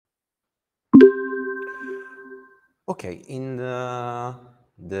Okay, in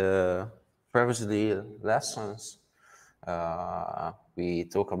the previously lessons, we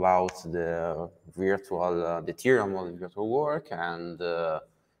talk about the the theorem of the virtual work and the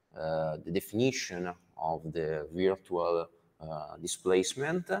definition of the virtual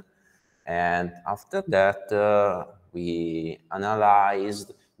displacement. And after that, we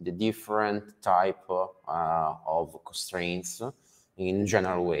analyzed the different type of constraints in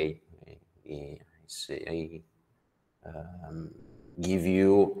general way. I give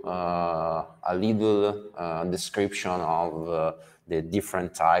you a little description of the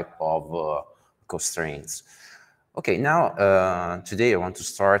different type of constraints. Okay, now today I want to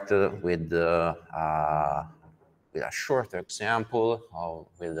start with a short example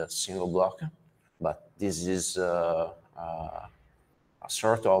with a single block, but this is a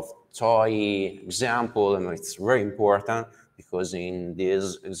sort of toy example, and it's very important because in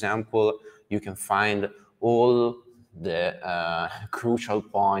this example you can find all the crucial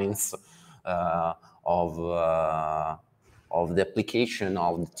points of the application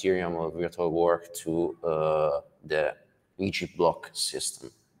of the theorem of virtual work to the rigid block system.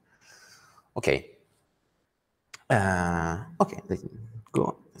 Okay. Okay, let's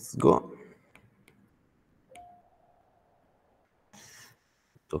go. Let's go.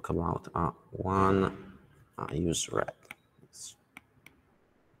 Talk about one. I use red.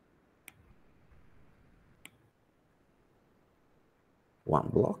 One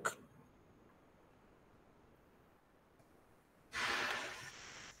block.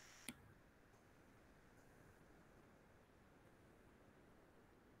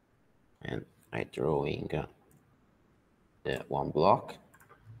 And I drawing the one block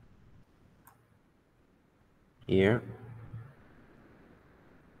here.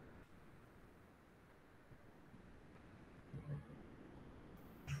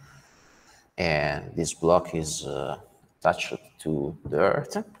 And this block is attached to the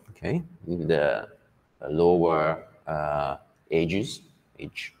earth, okay, in the lower edge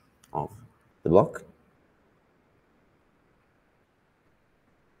of the block.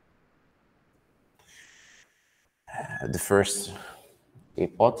 The first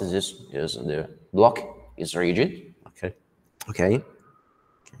hypothesis is the block is rigid. Okay. Okay.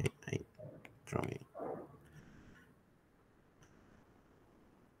 Okay. I draw it.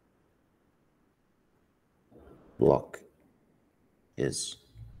 Block is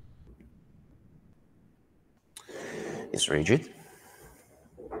rigid,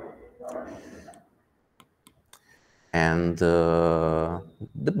 and the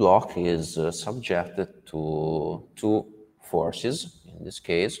block is subjected to two forces. In this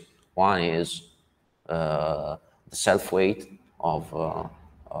case, one is the self-weight of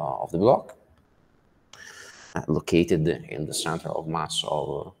the block, located in the center of mass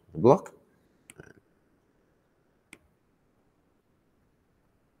of the block.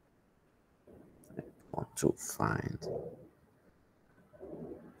 I want to find.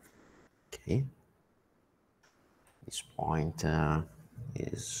 Okay. This point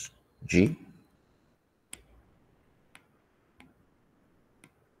is G.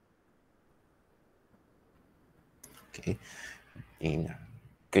 Okay. In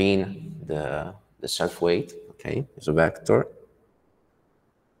green, the self-weight, okay, is a vector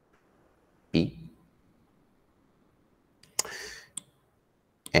P.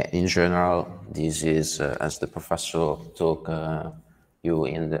 In general, this is, as the professor took you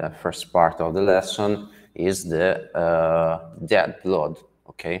in the first part of the lesson, is the dead load,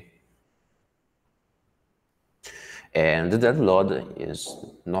 okay? And the dead load is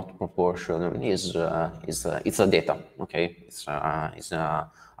not proportional, it's a data, okay? It's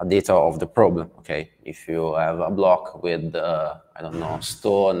a data of the problem, okay? If you have a block with, I don't know,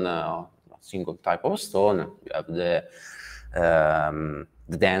 stone, a single type of stone, you have the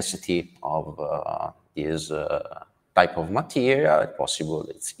density of this type of material. It's possible,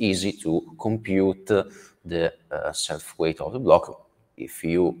 it's easy to compute the self-weight of the block if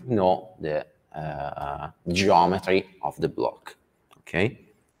you know the geometry of the block. Okay.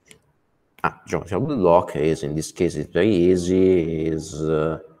 Geometry of the block is, in this case, it's very easy. Is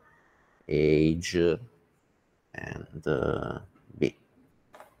H and B.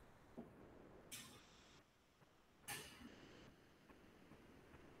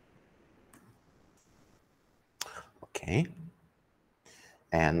 Okay.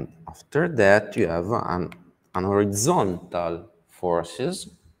 And after that, you have an horizontal forces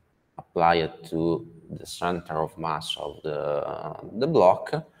applied to the center of mass of the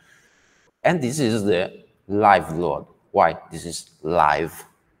block. And this is the live load. Why this is live?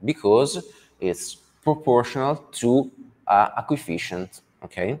 Because it's proportional to a coefficient,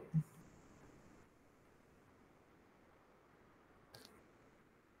 okay?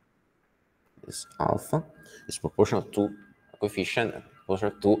 is alpha is proportional to a coefficient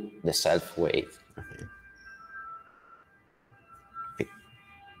proportional to the self weight.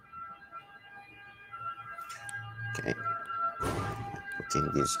 Okay, putting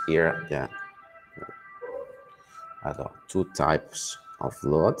this here. Yeah, I have two types of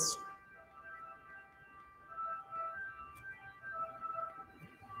loads.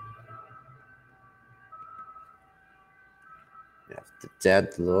 We have the dead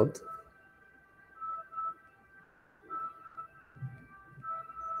load.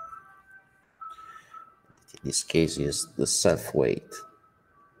 In this case is the self weight.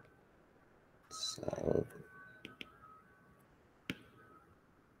 So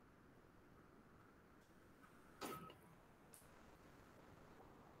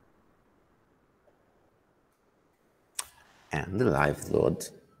and the live load.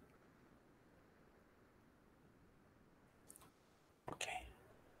 Okay.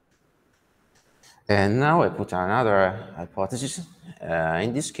 And now I put another hypothesis.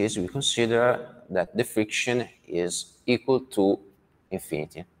 In this case, we consider that the friction is equal to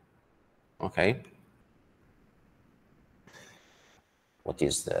infinity. Okay. What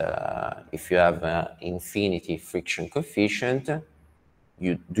is the, if you have an infinity friction coefficient,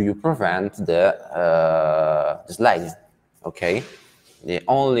 do you prevent the slide? Okay. The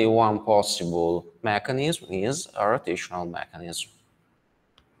only one possible mechanism is a rotational mechanism.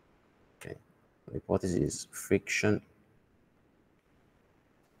 Okay. The hypothesis is friction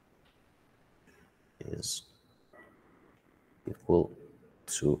is equal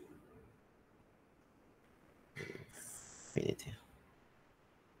to infinity.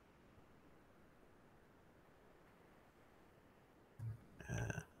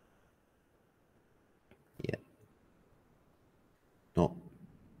 Yeah. No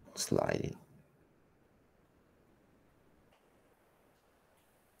sliding.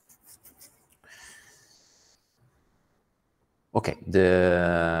 Okay,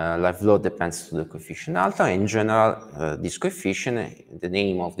 the live load depends to the coefficient alpha. In general, this coefficient, the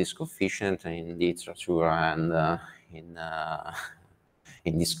name of this coefficient in literature and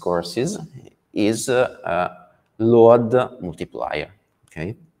in discourses is a load multiplier.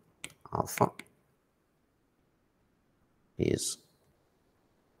 Okay, alpha is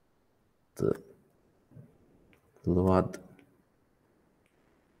the load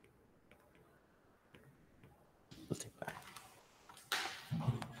multiplier.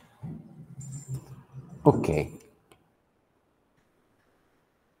 Okay.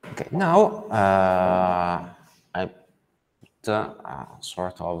 Okay, now I put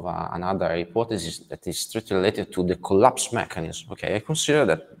sort of another hypothesis that is strictly related to the collapse mechanism. Okay, I consider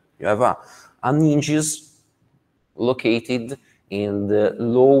that you have an hinges located in the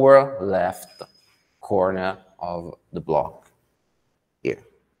lower left corner of the block here.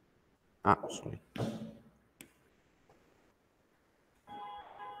 Sorry.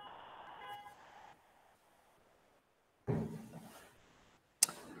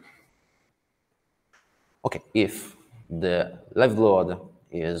 Okay, if the live load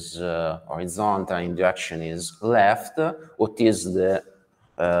is horizontal and direction is left, what is the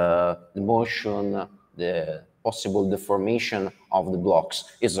motion, the possible deformation of the blocks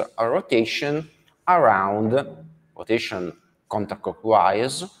is a rotation around, rotation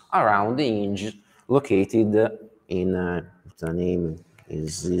counterclockwise around the hinge located in, the name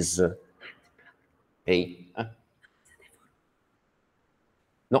is A.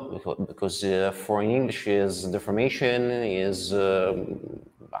 No, because for in English is deformation is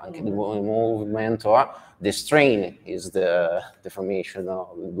anche the movement or the strain is the deformation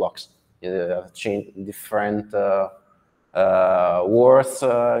of the blocks. Change different words.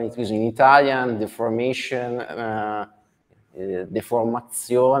 It is in Italian deformation,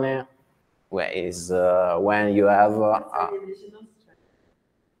 deformazione, where is when you have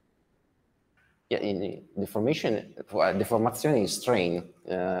yeah, in deformation, deformazione is strain.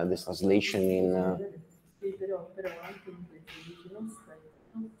 The translation in.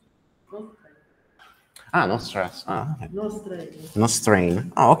 No stress. Okay. No strain. No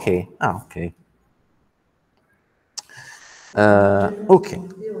strain. Oh, okay. Okay. Okay.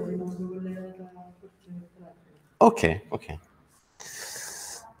 Okay. Okay.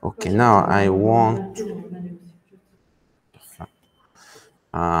 Okay. Now I want.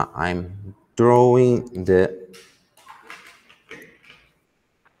 I'm drawing the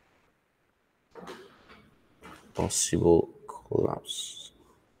possible collapse.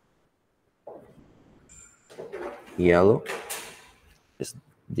 Yellow is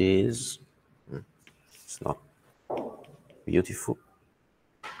this. It's not beautiful.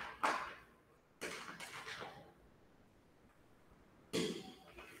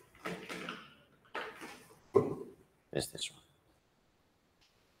 is this one.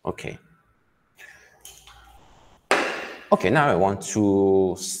 Okay. Okay, now I want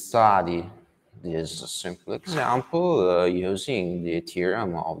to study this simple example using the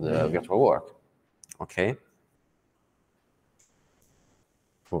theorem of the virtual work. Okay.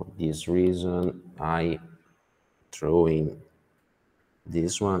 For this reason, I drawing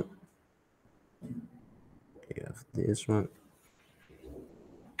this one. We have this one.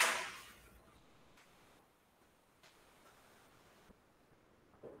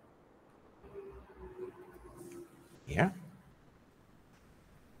 Here.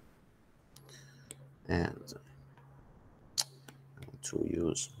 And I want to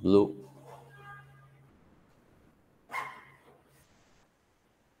use blue.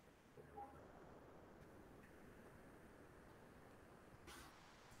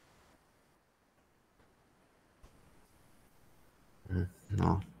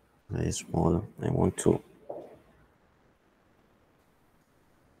 No, very small. I want to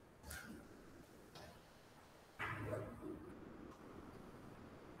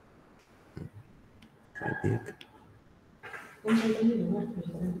very big.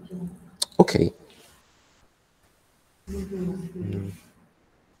 Okay.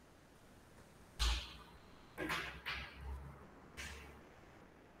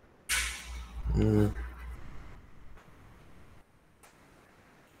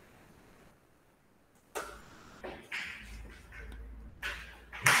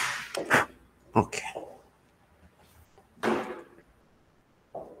 Okay.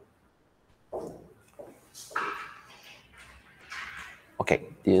 Okay,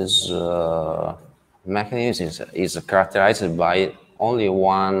 this mechanism is characterized by only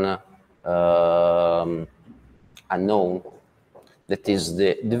one unknown, that is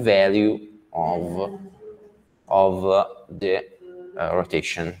the value of the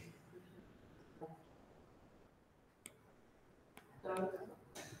rotation.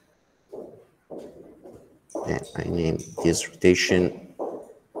 And I name this rotation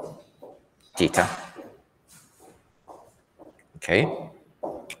theta. Okay.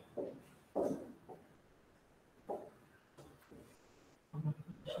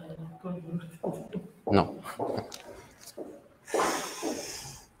 No.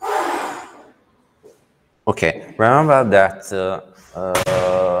 Okay, remember that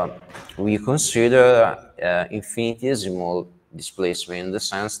we consider infinitesimal displacement in the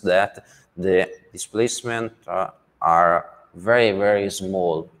sense that the displacement are very, very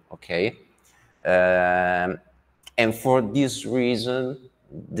small, okay? And for this reason,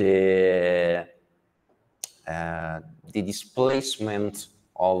 the displacement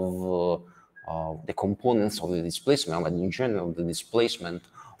of the components of the displacement, but in general, the displacement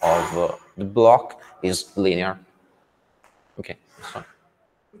of the block is linear. Okay, so.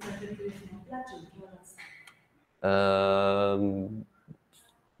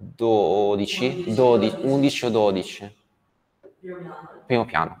 12, 12, 11 o 12. Primo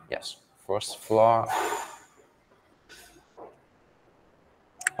piano, yes. First floor.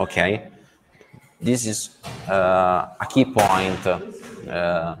 Okay. This is a key point,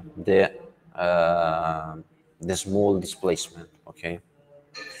 the small displacement, okay?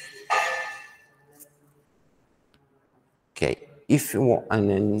 Okay, if you want, and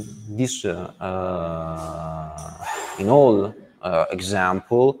then this, in all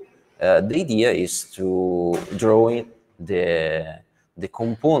example, the idea is to draw the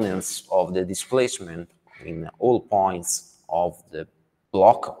components of the displacement in all points of the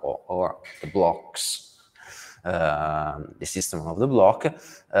block or the blocks, the system of the block,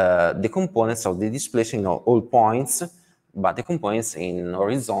 the components of the displacement of all points, but the components in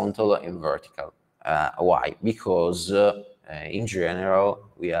horizontal and vertical. Why? Because in general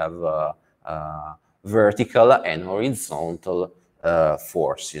we have vertical and horizontal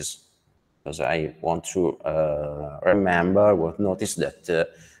forces. Because I want to notice that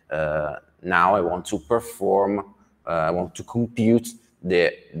now I want to perform, I want to compute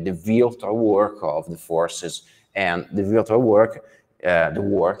the virtual work of the forces, and the virtual work, the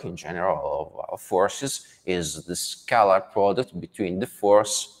work in general of forces is the scalar product between the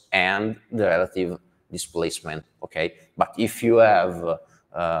force and the relative displacement. Okay, but if you have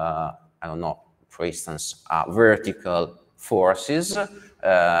I don't know, for instance, vertical forces,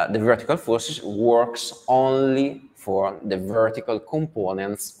 the vertical forces works only for the vertical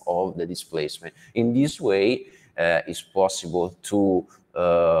components of the displacement. In this way, it's possible to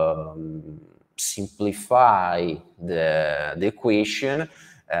simplify the equation,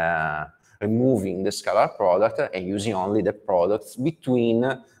 removing the scalar product and using only the products between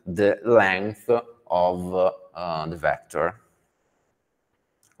the length of the vector.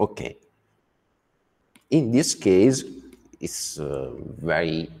 Okay. In this case, it's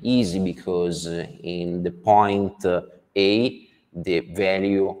very easy because in the point A, the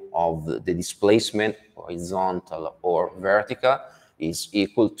value of the displacement, horizontal or vertical, is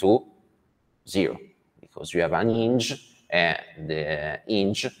equal to 0, because you have an hinge, and the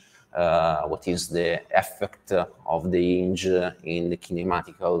hinge, what is the effect of the hinge in the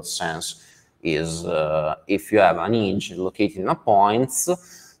kinematical sense is if you have an hinge located in a point,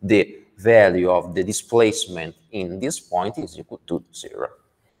 the value of the displacement in this point is equal to 0.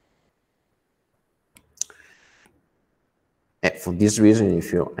 And for this reason,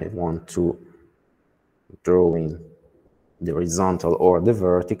 if I want to draw in the horizontal or the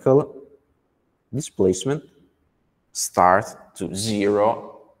vertical displacement, start to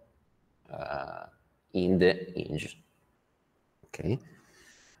 0 in the hinge. Okay,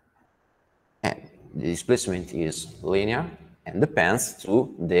 and the displacement is linear and depends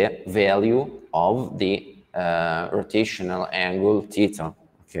to the value of the rotational angle theta.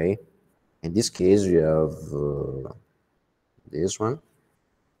 Okay, in this case we have this one.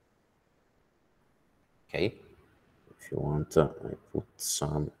 Okay, if you want, I put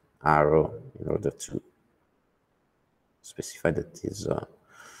some arrow in order to specify that is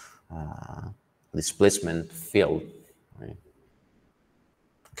displacement field. Right?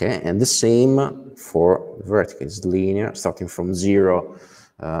 Okay, and the same for vertical. It's linear, starting from 0.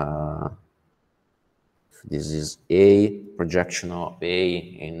 This is A, projection of A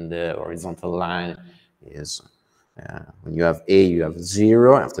in the horizontal line is, when you have A, you have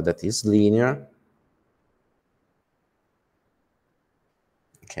 0. After that is linear.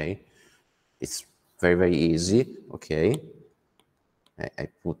 Okay, it's very, very easy. Okay, I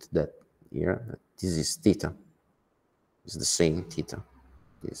put that here. This is theta. It's the same theta.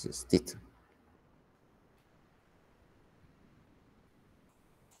 This is theta.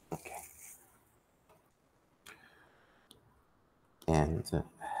 Okay. And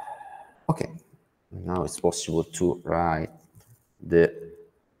okay, now it's possible to write the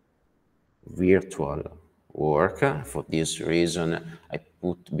virtual work. For this reason, I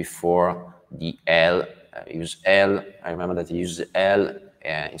put before the L. I use L. I remember that I use L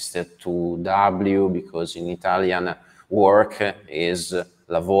instead to W, because in Italian work is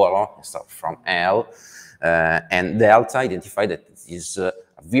lavoro, instead from L. And delta identify that it is a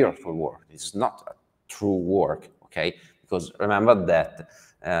virtual work. It's not a true work, okay? Because remember that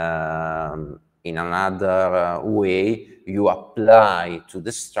in another way, you apply to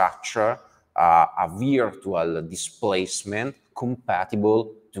the structure a virtual displacement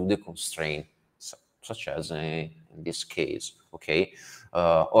compatible to the constraint, such as in this case, okay?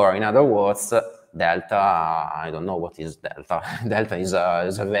 Or in other words, delta, I don't know what is delta. Delta is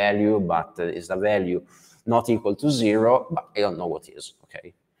a value, but is a value not equal to 0, but I don't know what is,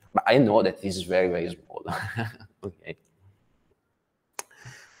 okay? But I know that this is very, very small, okay?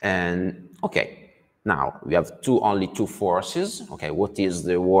 And okay, now we have only two forces. Okay, what is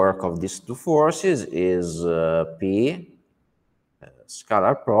the work of these two forces? Is P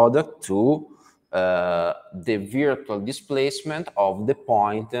scalar product to the virtual displacement of the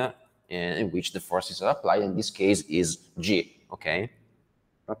point in which the forces are applied. In this case, is G. Okay,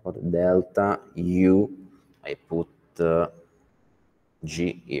 delta U. I put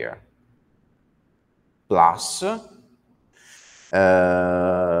G here plus.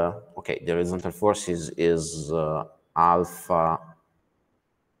 Okay, the horizontal force is alpha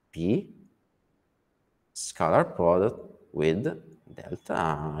P scalar product with delta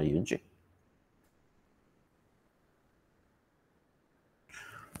UG.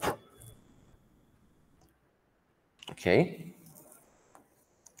 Okay.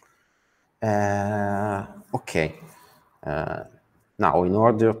 Okay. Now, in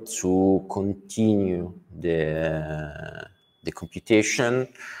order to continue the computation,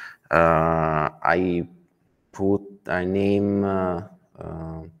 I put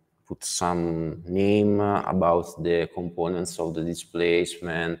some name about the components of the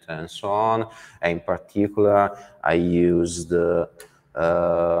displacement and so on. And in particular, I used W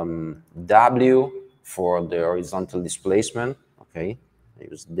for the horizontal displacement. Okay, I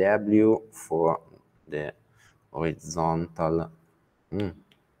use W for the horizontal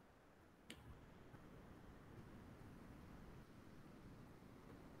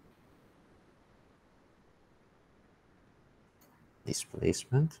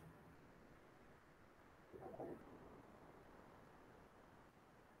displacement.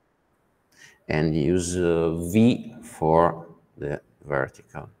 And use V for the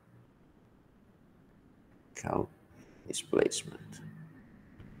vertical displacement.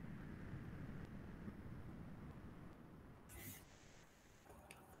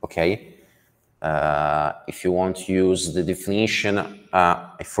 Okay, If you want to use the definition,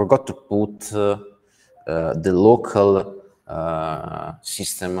 I forgot to put the local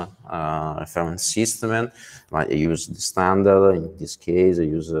system, reference system. I use the standard. In this case, I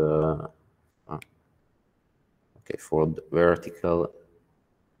use okay, for the vertical,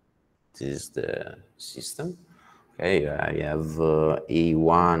 this is the system. Okay, I have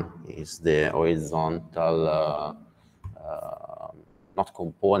A1 is the horizontal, not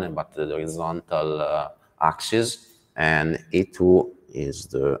component, but the horizontal axis, and A2 is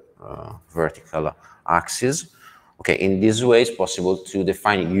the vertical axis. Okay, in this way, it's possible to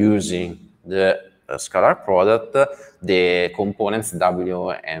define using the scalar product the components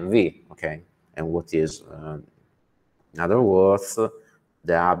W and V. Okay, and what is in other words,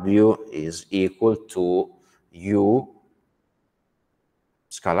 W is equal to U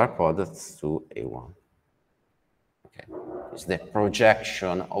scalar product to A1. Okay, it's the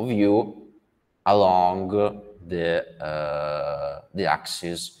projection of U along the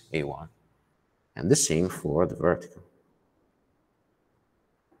axis A1, and the same for the vertical.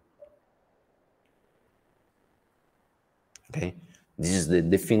 Okay, this is the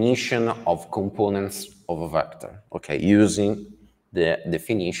definition of components of a vector. Okay, using the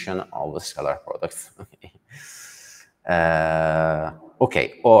definition of the scalar product.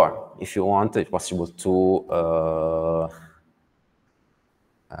 Okay, or if you want, it's possible to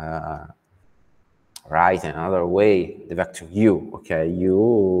write another way the vector u. Okay,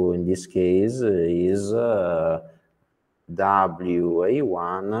 u in this case is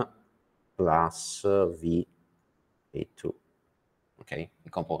wa1 plus va2. Okay, the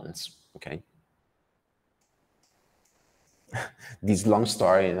components. Okay. This long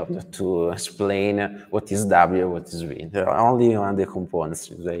story in order to explain what is W, what is V. There are only on the components,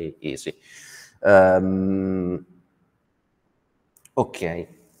 it's very easy. Okay,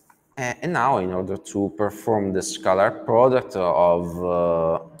 and now in order to perform the scalar product of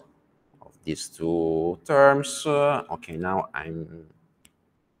these two terms, okay, now I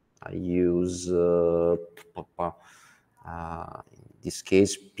use in this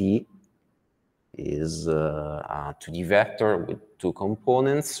case P is a 2D vector with two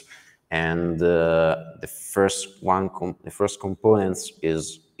components, and the first component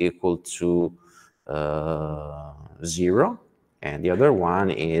is equal to 0, and the other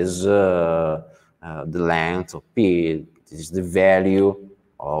one is the length of P. This is the value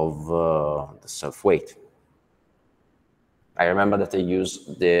of the self-weight. I remember that I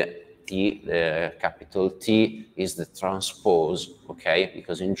used the T, the capital T is the transpose, okay?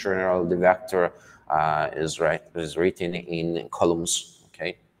 Because in general, the vector is written in columns,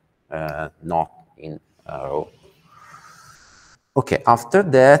 okay? Not in a row. Okay, after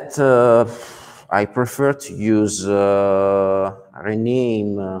that, I prefer to use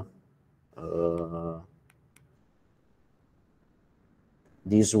rename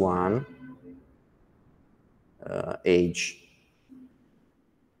this one age.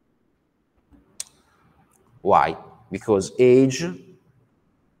 Why? Because age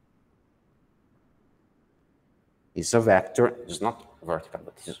is a vector, it's not vertical,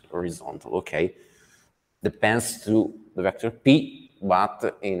 but it's horizontal, okay? Depends to the vector P,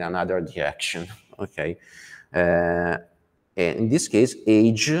 but in another direction, okay? And in this case,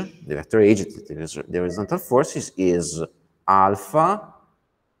 age, the vector age, the horizontal forces is alpha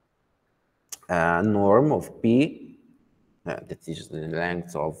norm of P, that is the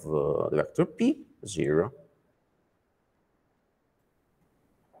length of the vector P, 0.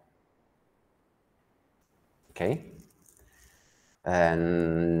 Okay,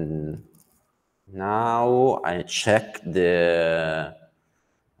 and now I check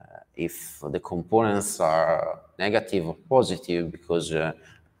if the components are negative or positive, because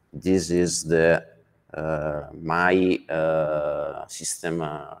this is the my system,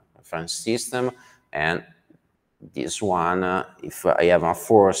 reference system, and this one, if I have a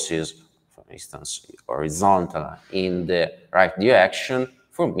forces, for instance, horizontal in the right direction,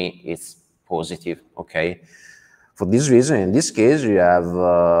 for me it's positive, okay? For this reason, in this case, you have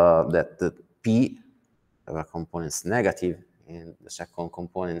that the P component is negative, and the second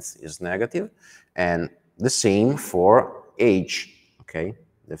component is negative, and the same for H, okay?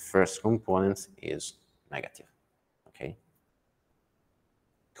 The first component is negative, okay?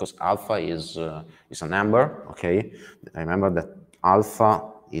 Because alpha is a number, okay? I remember that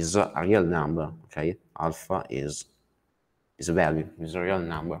alpha is a real number, okay? Alpha is a value, is a real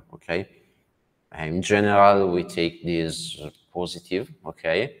number, okay? And in general, we take this positive,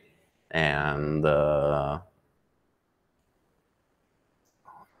 okay? And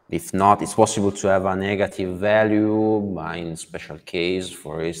If not, it's possible to have a negative value in special case.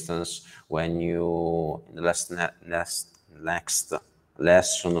 For instance, when you, in the next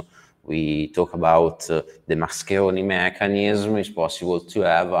lesson, we talk about the Mascheroni mechanism, it's possible to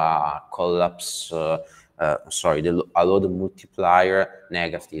have a collapse, a load multiplier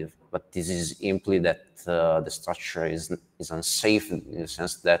negative. But this is simply that the structure is unsafe in the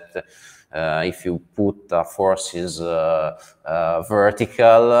sense that if you put forces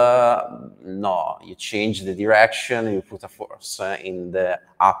vertical, no, you change the direction, you put a force in the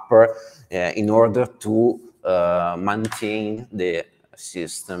upper in order to maintain the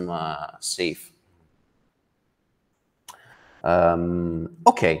system safe.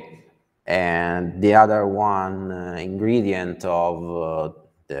 Okay, and the other one ingredient of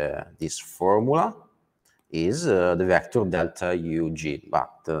this formula is the vector delta UG,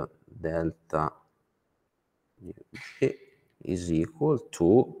 but delta UG is equal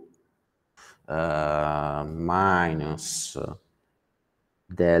to minus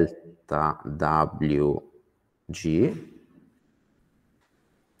delta WG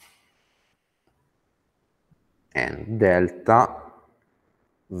and delta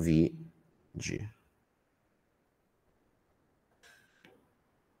VG.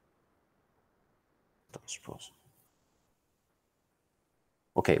 Transpose.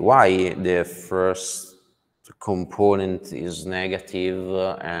 Okay, why the first component is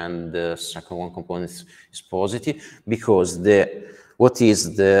negative and the second one component is positive? Because what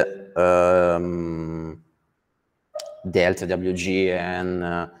is the delta WG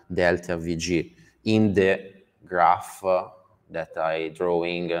and delta VG in the graph that I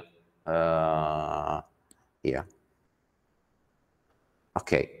drawing here?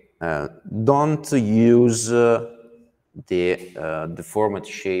 Okay, don't use the deformed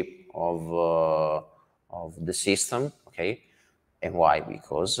shape of the system, okay? And why?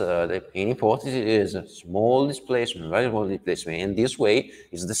 Because the main hypothesis is a small displacement, very small displacement. And this way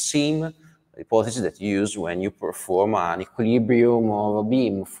is the same hypothesis that you use when you perform an equilibrium of a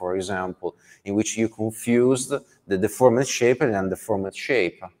beam, for example, in which you confused the deformed shape and undeformed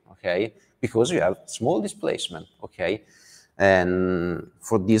shape, okay? Because you have small displacement, okay? And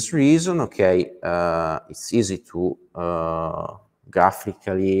for this reason, okay, it's easy to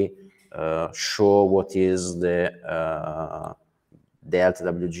graphically show what is the delta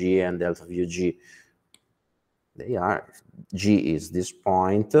WG and delta VG. They are, G is this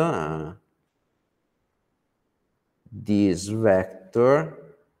point, this vector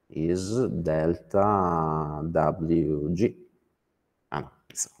is delta WG. Ah, no,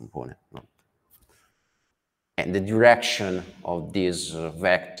 it's a component, no. And the direction of this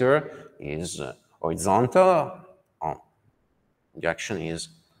vector is horizontal, direction is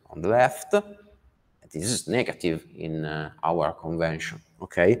on the left. This is negative in our convention,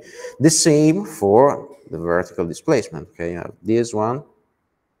 okay? The same for the vertical displacement, okay? I have this one,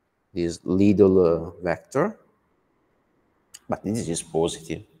 this little vector, but this is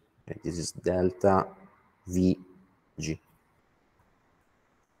positive. Okay? This is delta VG.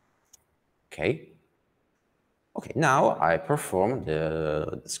 Okay? Okay, now I perform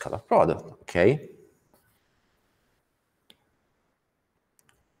the scalar product, okay?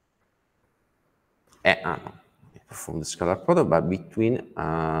 I perform the scalar product, but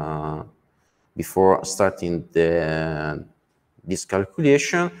before starting this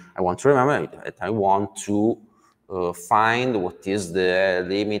calculation, I want to remember that I want to find what is the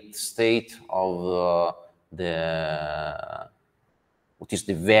limit state of what is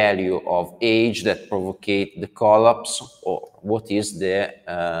the value of age that provocate the collapse, or what is the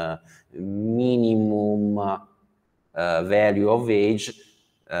minimum value of age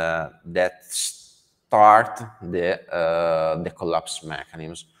that start the collapse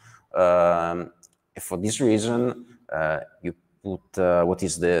mechanism. For this reason, you put what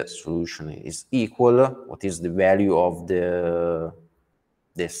is the solution is equal, what is the value of the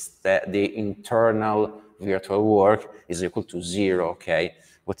internal virtual work is equal to 0, okay?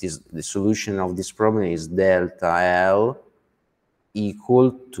 What is the solution of this problem is delta L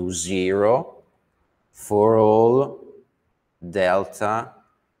equal to 0 for all delta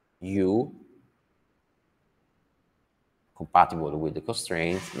U compatible with the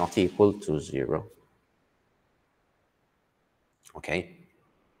constraint not equal to 0. Okay?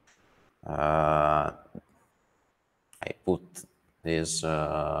 I put this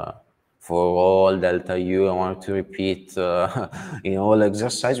for all delta U. I want to repeat in all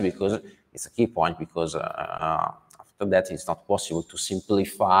exercise because it's a key point, because after that it's not possible to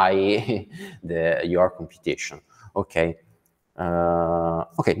simplify your computation. Okay.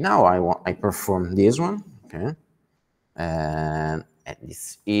 Okay, now I perform this one, okay, and and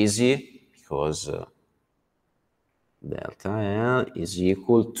it's easy because delta L is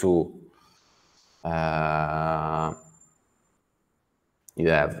equal to you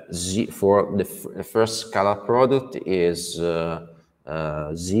have z for the first scalar product is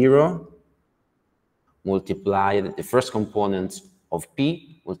 0 multiplied the first component of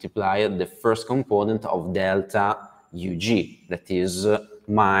P multiplied the first component of delta UG, that is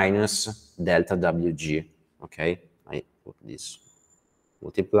minus delta WG. Okay, I put this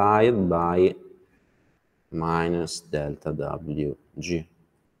multiplied by minus delta WG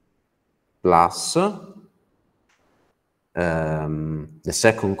plus the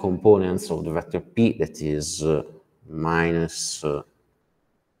second component of the vector P, that is minus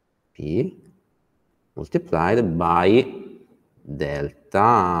P multiplied by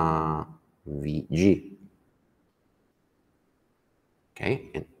delta Vg. Okay,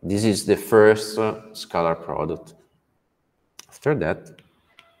 and this is the first scalar product. After that,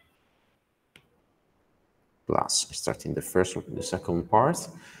 plus, starting the first one, the second part,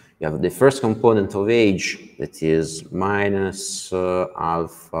 you have the first component of H, that is minus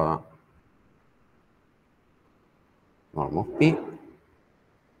alpha norm of P,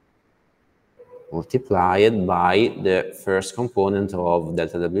 multiplied by the first component of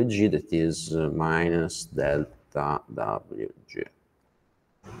delta Wg, that is minus delta Wg,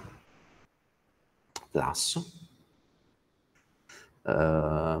 plus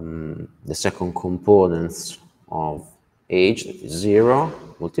the second component of H, that is 0,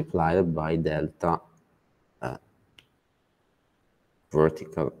 multiplied by delta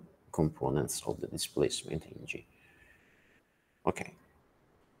vertical components of the displacement in G. Okay.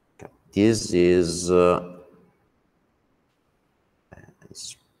 This is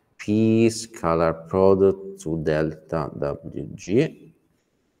P scalar product to delta Wg,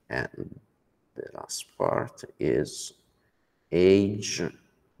 and the last part is H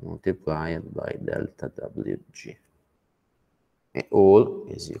multiplied by delta Wg, and all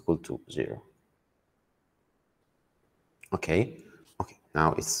is equal to 0. Okay,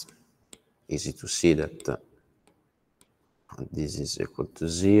 now it's easy to see that this is equal to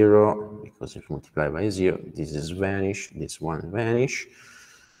 0, because if multiplied by 0, this is vanish, this one vanish,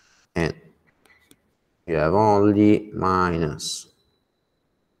 and you have only minus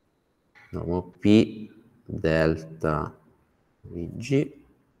normal P delta Vg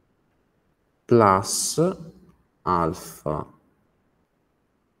plus alpha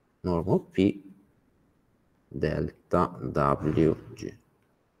normal P delta Wg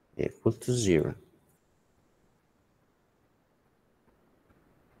equal to 0.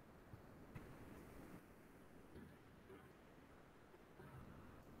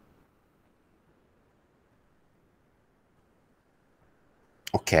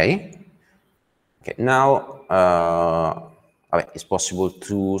 Okay. Now it's possible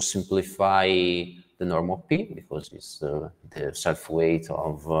to simplify the norm of P, because it's the self-weight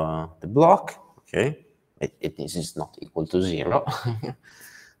of the block. Okay, this is not equal to 0.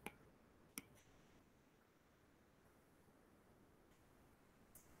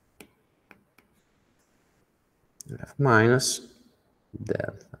 You have minus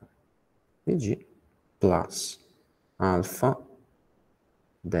delta Vg plus alpha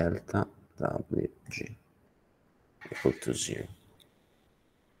delta Wg equal to 0.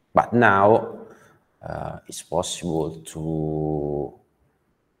 But now it's possible to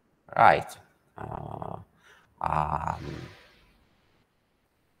write an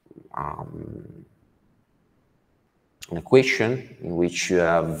equation in which you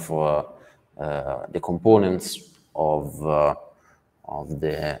have the components of the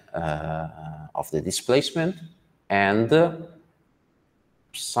displacement and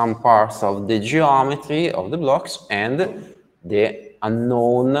some parts of the geometry of the blocks and the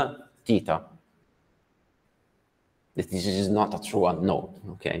unknown theta. This is not a true unknown,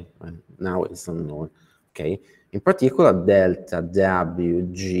 okay? Now it's unknown, okay? In particular, delta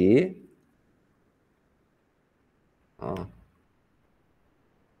Wg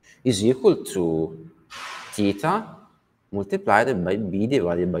is equal to theta multiplied by b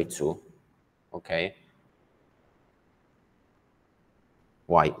divided by 2, okay?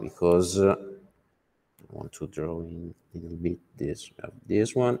 Why? Because I want to draw in a little bit this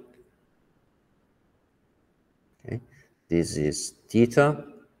one. Okay, this is theta,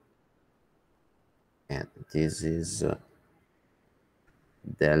 and this is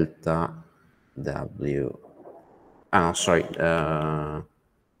delta W. Oh, sorry. I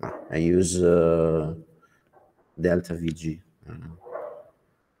use delta Vg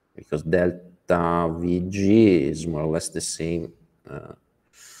because delta Vg is more or less the same.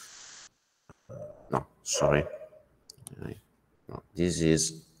 No, sorry. no, this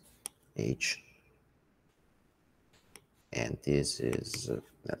is h, and this is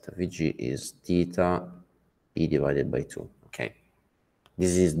delta Vg is theta e divided by 2, okay?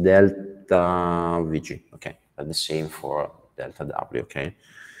 This is delta Vg, okay? But the same for delta W, okay?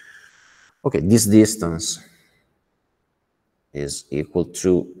 Okay, this distance is equal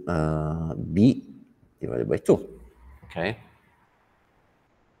to b divided by 2, okay?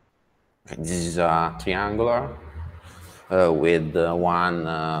 Okay, this is a triangular with one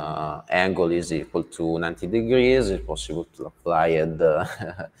angle is equal to 90 degrees. It's possible to apply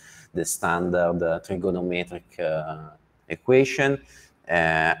the, the standard trigonometric equation.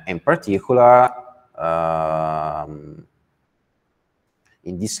 In particular,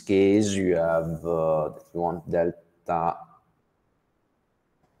 in this case, you have that you want delta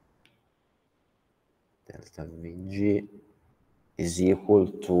Vg is equal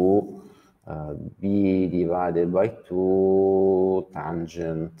to b divided by 2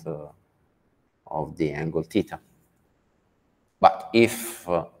 tangent of the angle theta. But if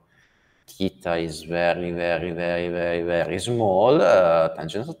theta is very, very, very, very, very small,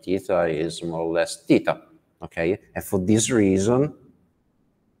 tangent of theta is more or less theta, okay? And for this reason,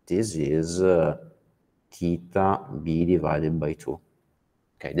 this is theta b divided by 2.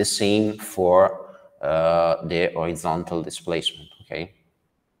 Okay, the same for the horizontal displacement, okay?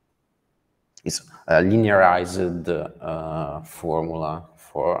 It's a linearized formula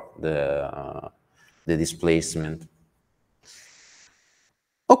for the displacement.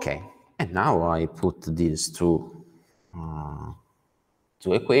 Okay, and now I put these two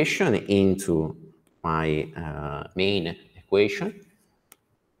equations into my main equation.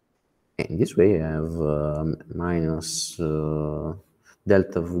 In this way, I have minus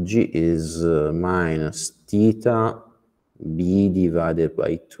delta Vg is minus theta b divided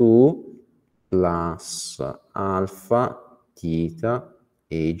by 2 plus alpha theta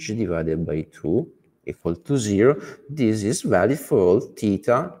h divided by 2 equal to 0. This is valid for all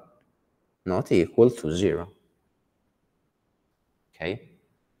theta not equal to 0. Okay?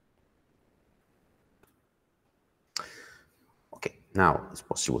 Okay, now it's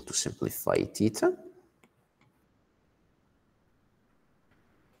possible to simplify theta.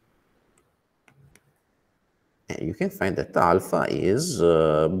 And you can find that alpha is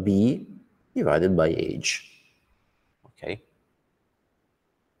b divided by h. Okay?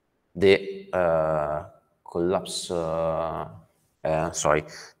 The collapse, the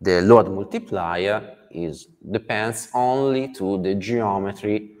load multiplier depends only to the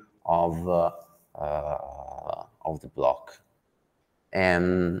geometry of the block.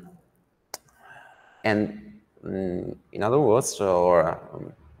 And in other words, or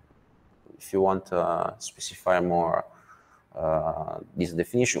if you want to specify more this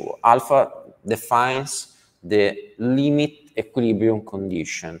definition, alpha defines the limit equilibrium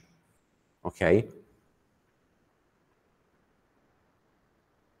condition, okay?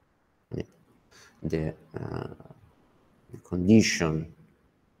 The condition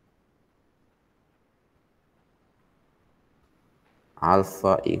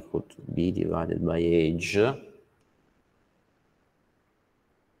alpha equal to b divided by h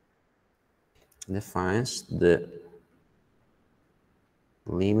defines the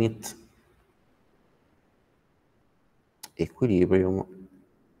limit equilibrium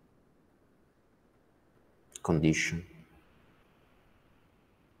condition.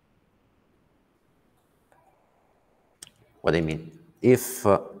 What I mean, if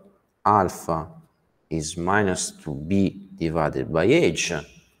alpha is minus 2b divided by h,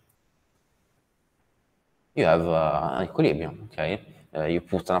 you have an equilibrium, okay? You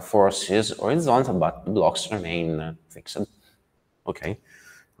put forces horizontal, but the blocks remain fixed, okay?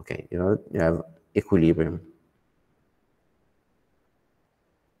 Okay, you have equilibrium.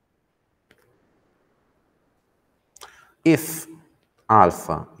 If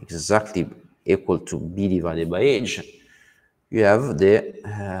alpha is exactly equal to b divided by h, you have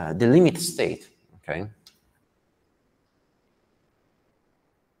the limit state, okay?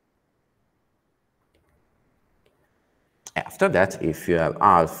 After that, if you have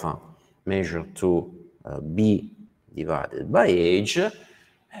alpha measured to b divided by h,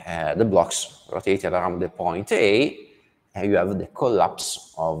 the blocks rotated around the point A, and you have the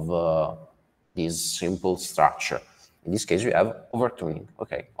collapse of this simple structure. In this case, you have overtuning,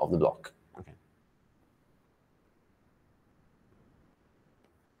 okay, of the block. Okay.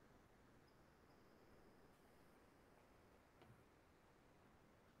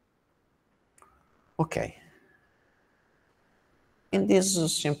 Okay. In this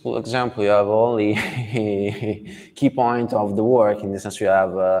simple example, you have only key point of the work. In the sense, you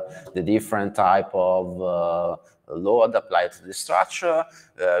have the different type of load applied to the structure.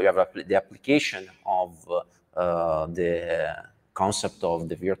 You have the application of the concept of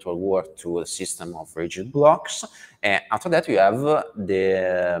the virtual world to a system of rigid blocks. And after that, you have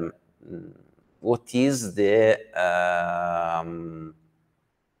the what is the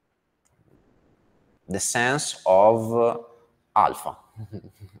sense of alpha.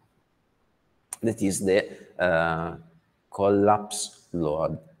 That is the collapse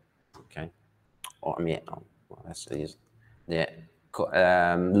load. Okay, or I mean, is the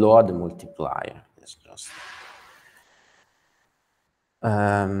load multiplier. It's just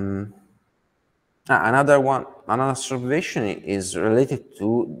another observation is related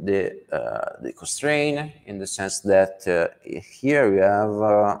to the constraint, in the sense that here we have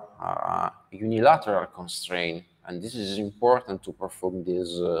a unilateral constraint, and this is important to perform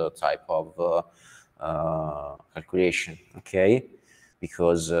this type of calculation. Okay,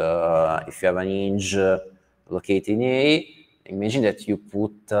 because if you have an hinge located in A, imagine that you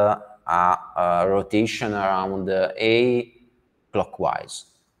put a rotation around A clockwise.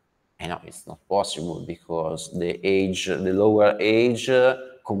 And no, it's not possible, because the lower edge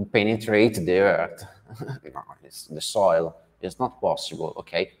can penetrate the earth. No, it's the soil. It's not possible,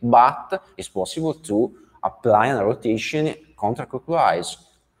 okay? But it's possible to apply a rotation counterclockwise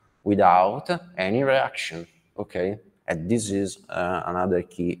without any reaction, okay? And this is another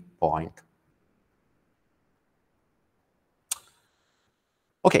key point.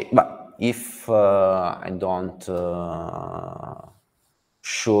 Okay, but if I don't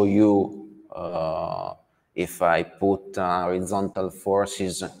show you if I put horizontal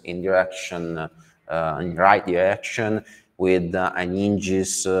forces in direction in right direction with an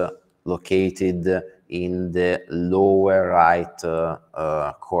hinges located in the lower right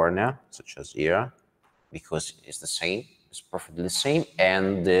corner, such as here, because it's the same, it's perfectly the same,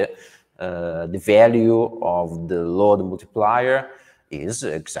 and the value of the load multiplier is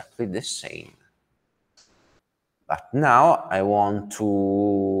exactly the same. But now I want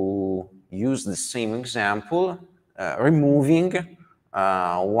to use the same example, removing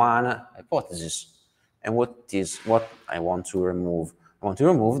one hypothesis. And what I want to remove? I want to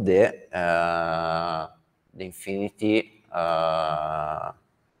remove the infinity, that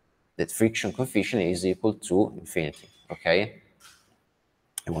friction coefficient is equal to infinity, okay?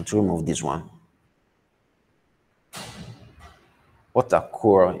 I want to remove this one. What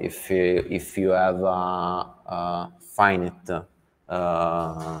occurs if you have a finite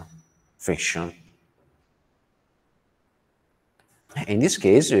friction? In this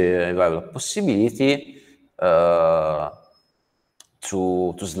case, you have a possibility to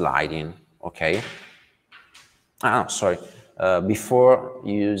slide in, okay? Sorry. Before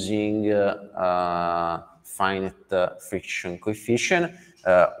using finite friction coefficient,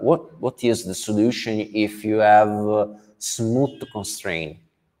 what is the solution if you have smooth constraint?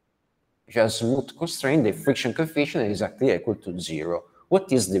 If you have smooth constraint, the friction coefficient is exactly equal to 0.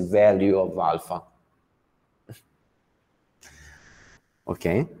 What is the value of alpha?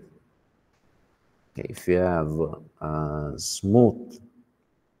 Okay. If you have a smooth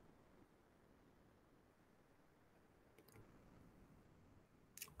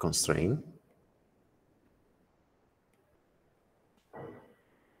constraint,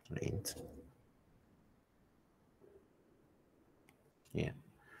 yeah,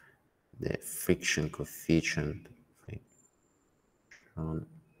 the friction coefficient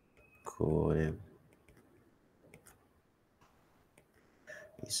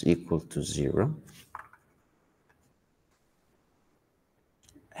is equal to 0.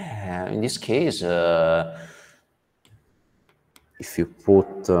 In this case, if you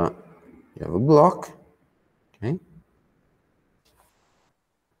put, you have a block, okay,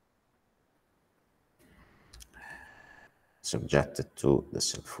 subjected to the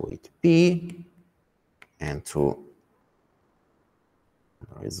self-weight P and to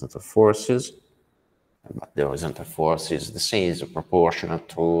horizontal forces, but the horizontal force is the same, is proportional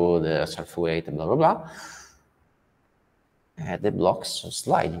to the self-weight, blah, blah, blah. And the blocks are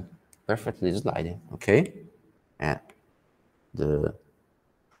sliding, perfectly sliding, okay? And the,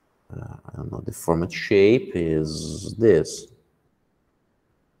 I don't know, the format shape is this.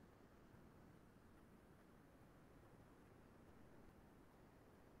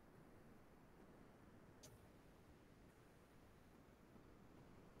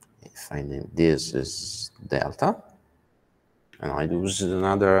 If I name this is delta, and I use the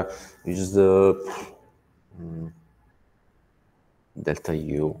delta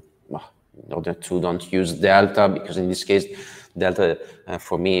U. In order to don't use delta, because in this case, delta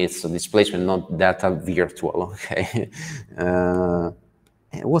for me it's a displacement, not delta virtual. Okay.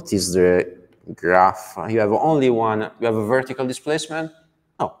 What is the graph, you have only one, you have a vertical displacement?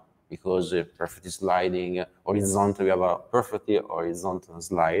 No, because perfectly sliding horizontal, you have a perfectly horizontal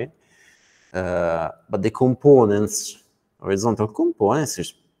slide. But the components, horizontal components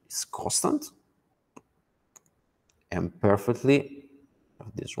is constant and perfectly,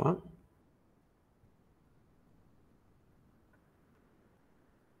 this one,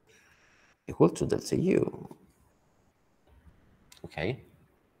 equal to delta U. Okay.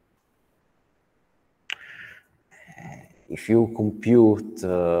 If you compute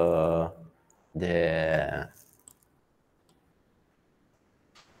the the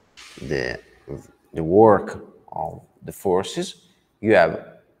the work of the forces, you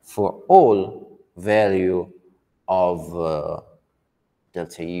have for all value of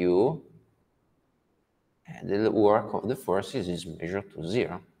delta U, the work of the forces is measured to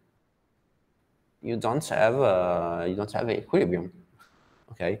 0. You don't have equilibrium.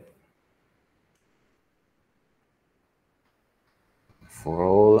 Okay. For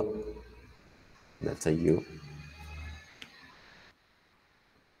all delta U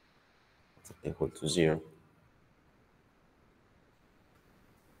equal to 0.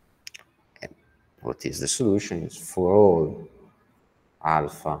 And what is the solution? Is for all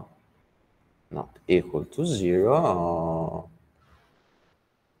alpha not equal to 0,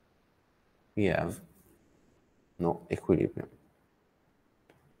 we have no equilibrium.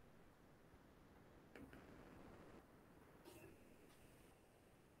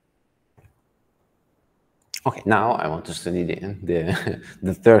 Okay, now I want to study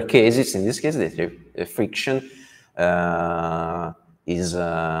the third case. In this case, the friction is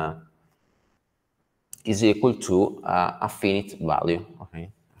equal to a finite value.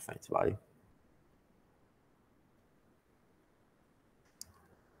 Okay, a finite value.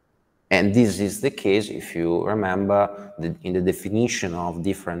 And this is the case, if you remember, in the definition of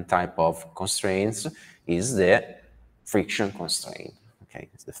different type of constraints is the friction constraint. Okay,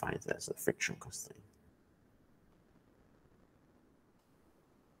 it's defined as a friction constraint.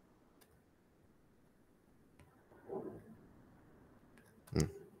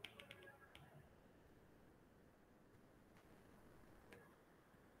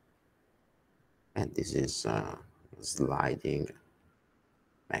 And this is a sliding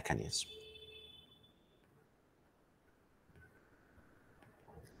mechanism.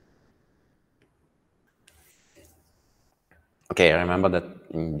 Okay, I remember that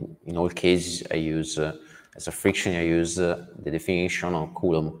in all cases I use, as a friction, I use the definition of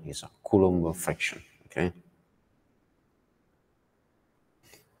Coulomb, is a Coulomb friction, okay?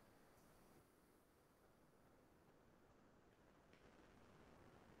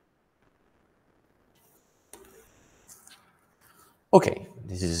 Okay,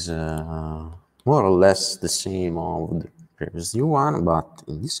 this is more or less the same of the previous one, but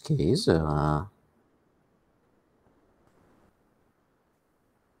in this case,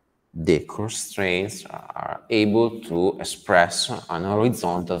 the constraints are able to express an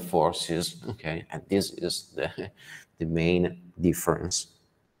horizontal forces, okay, and this is the main difference,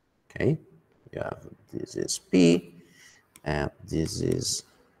 okay. You have this is P, and this is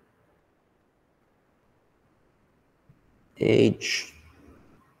H,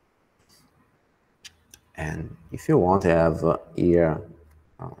 and if you want to have here,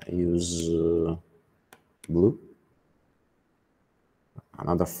 use blue.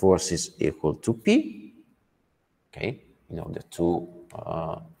 Another force is equal to P, okay, in order to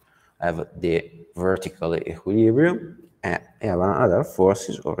have the vertical equilibrium, and have another force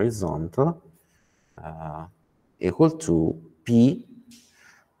is horizontal equal to P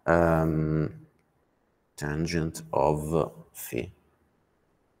tangent of phi.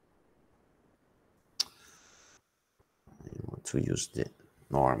 I want to use the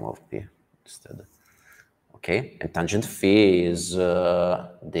norm of P instead. Okay, and tangent phi is the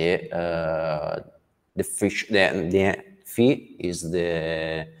friction. The phi is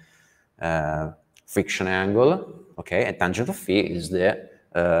the friction angle. Okay, and tangent of phi is the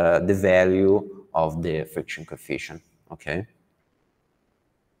value of the friction coefficient. Okay.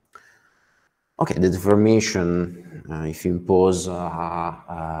 Okay, the deformation, if you impose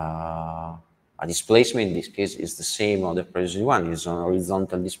a displacement, in this case, is the same of the previous one. It's an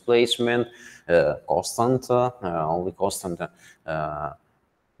horizontal displacement, constant, only constant,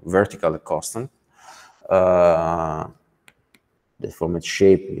 vertical constant. The deformed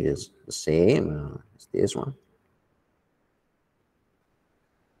shape is the same as this one.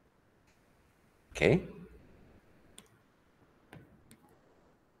 Okay.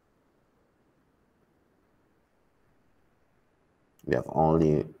 We have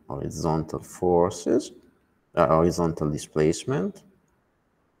only horizontal forces, horizontal displacement.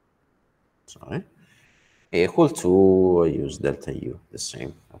 sorry, equal to, use delta U, the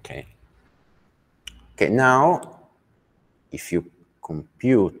same, okay. Okay, now, if you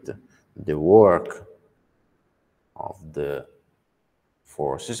compute the work of the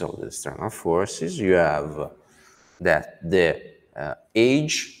forces, of the external forces, you have that the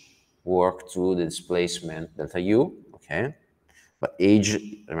age work to the displacement delta U, okay? But age,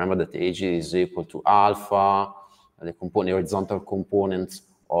 remember that age is equal to alpha, the component, horizontal component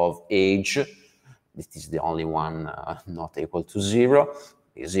of age, this is the only one not equal to 0,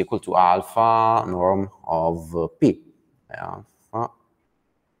 is equal to alpha norm of P. Alpha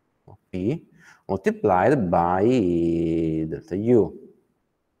of P multiplied by delta U.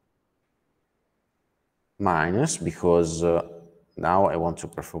 Minus, because now I want to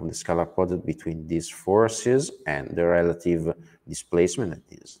perform the scalar product between these forces and the relative displacement,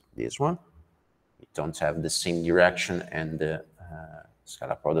 that is this one. You don't have the same direction and the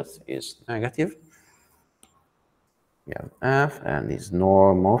scalar product is negative. We have F and this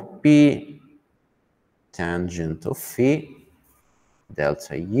norm of P, tangent of phi,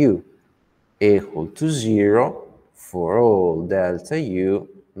 delta U equal to 0 for all delta U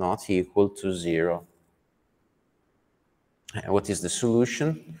not equal to 0. What is the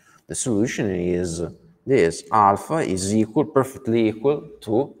solution? The solution is this: alpha is equal, perfectly equal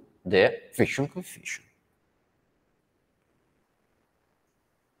to the friction coefficient.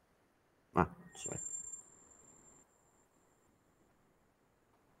 Sorry.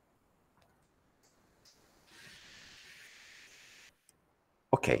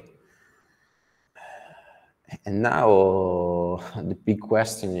 Okay. And now the big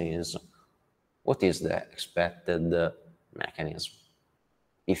question is, what is the expected mechanism?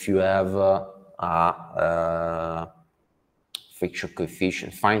 If you have a friction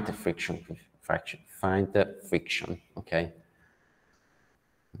coefficient, find the friction, okay?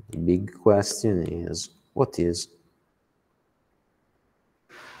 The big question is, what is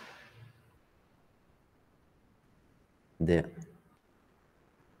the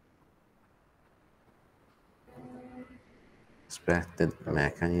expected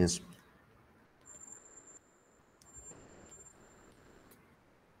mechanism?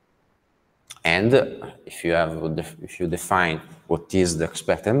 And if you define what is the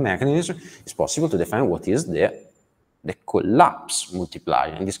expected mechanism, it's possible to define what is the collapse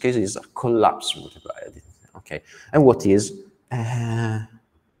multiplier. In this case, it's a collapse multiplier. Okay, and what is the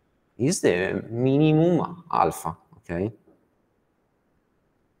minimum alpha? Okay.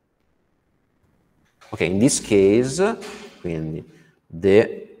 Okay, in this case, quindi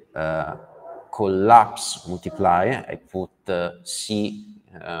the collapse multiplier, I put C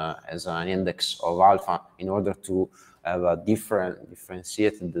as an index of alpha in order to have a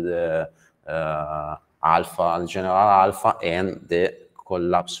differentiated the alpha, the general alpha, and the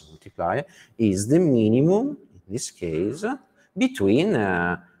collapse multiplier is the minimum, in this case, between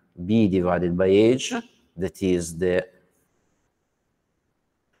B divided by H, that is the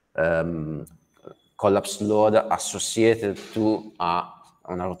collapse load associated to a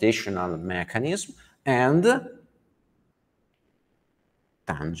rotational mechanism, and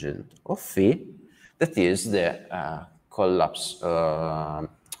tangent of phi, that is the collapse,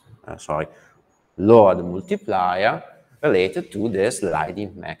 load multiplier related to the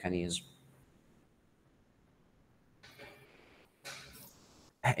sliding mechanism.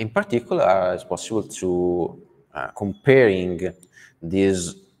 In particular, it's possible to, comparing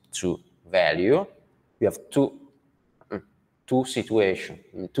these two values, we have two situations,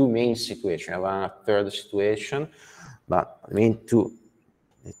 two main situations. I have a third situation, but the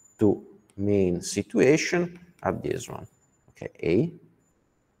two main situations are this one. Okay, A.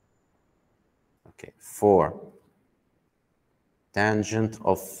 Okay, for tangent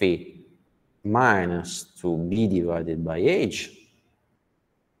of phi minus 2b divided by h,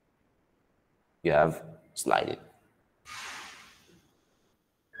 you have sliding.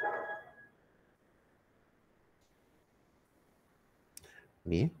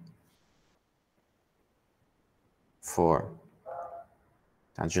 B for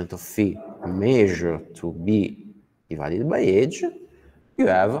tangent of phi measured to b divided by h, you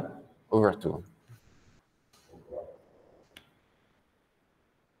have over 2.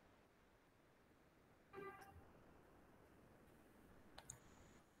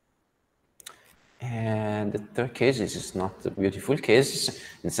 And the third case is not a beautiful case,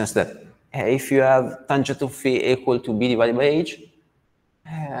 in the sense that if you have tangent of phi equal to b divided by h,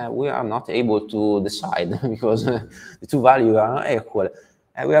 we are not able to decide because the two values are equal.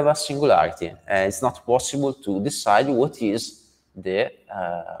 We have a singularity. It's not possible to decide what is the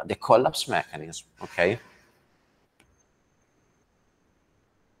collapse mechanism. Okay.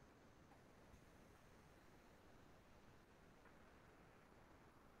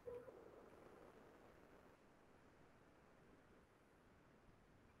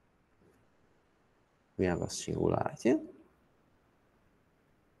 we have a singularity.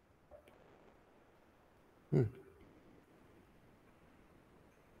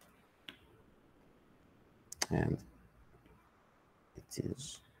 And it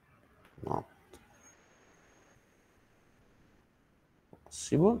is not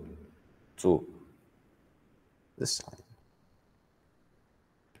possible to decide.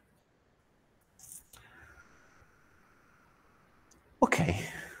 Okay.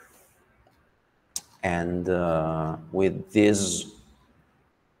 And with this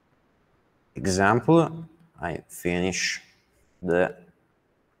example, I finish the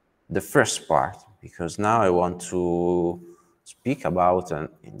first part, because now I want to speak about, and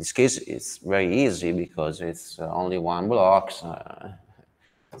in this case it's very easy because it's only one block.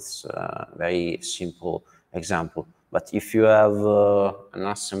 It's a very simple example. But if you have an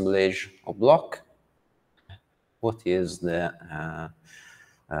assemblage of block, what is the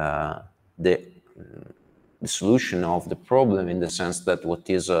solution of the problem, in the sense that what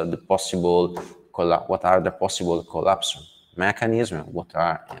is the possible what are the possible collapse mechanisms, what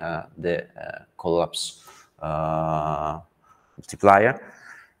are the collapse multiplier.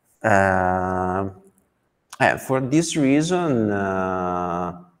 And for this reason,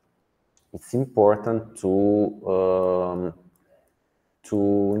 it's important to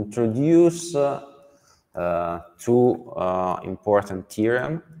introduce two important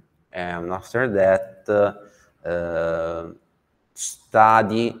theorems, and after that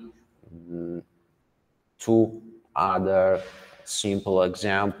study two other simple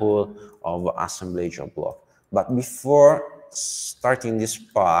examples of assemblage of block. But before starting this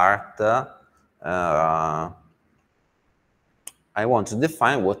part, I want to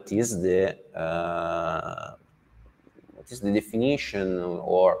define what is the definition,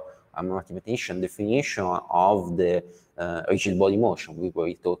 or a mathematician definition of the rigid body motion.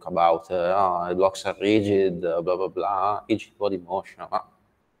 We talk about blocks are rigid, blah blah blah, rigid body motion.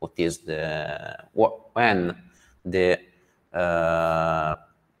 What is when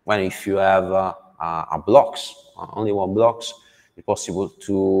if you have a blocks, only one blocks, it's possible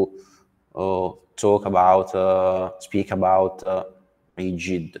to speak about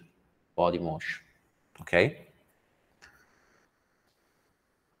rigid body motion. Okay.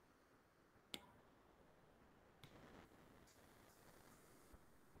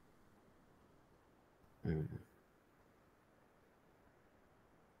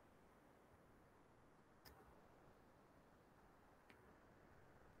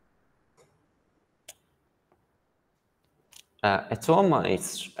 At home,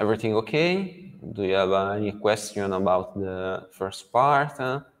 it's everything okay? Do you have any question about the first part?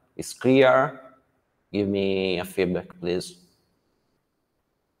 It's clear? Give me a feedback, please.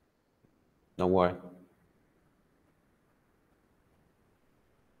 Don't worry.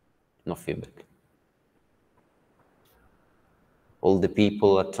 No feedback. All the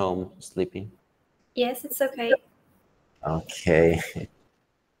people at home sleeping? Yes, it's okay. Okay.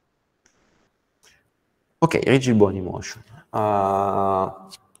 Okay, rigid body motion.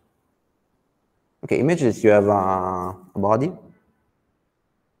 Okay, imagine that you have a body.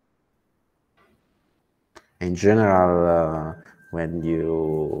 In general, when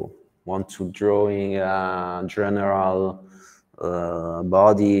you want to drawing a general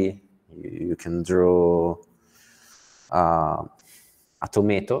body, you can draw a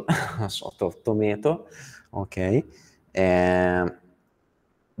tomato, a sort of tomato. Okay, and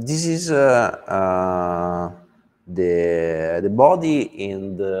this is the body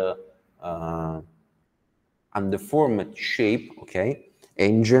in the undeformed shape. Okay,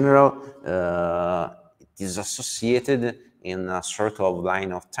 in general, it is associated in a sort of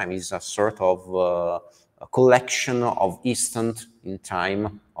line of time. It's a sort of a collection of instant in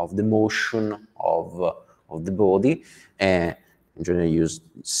time of the motion of the body. And in general, use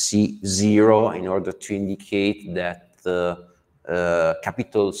C0 in order to indicate that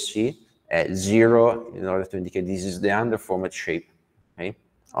capital C, 0 in order to indicate this is the undeformed shape, okay,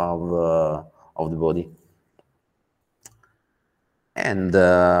 of the body. And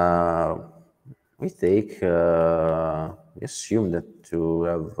we assume that to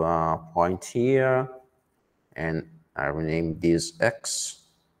have a point here, and I rename this X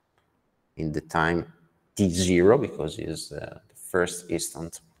in the time t0, because it's the first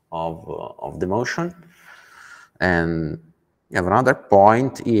instant of the motion. And you have another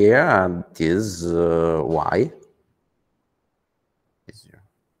point here, and it is Y.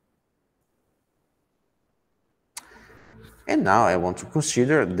 And now I want to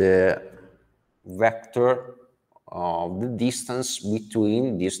consider the vector of the distance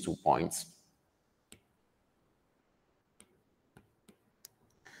between these 2 points.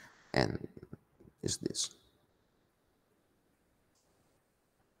 And is this.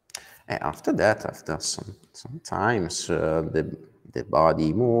 And after that, after sometimes the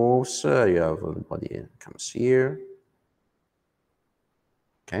body moves, you have the body comes here,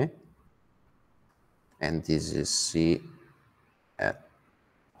 okay? And this is C at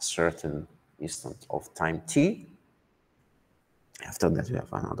a certain instant of time t. After that, you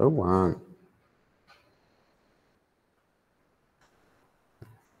have another one.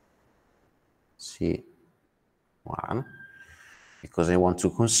 C1, because I want to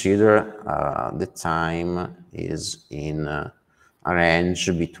consider the time is in a range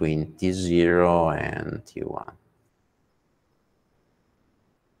between t0 and t1.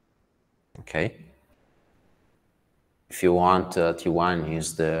 Okay? If you want, t1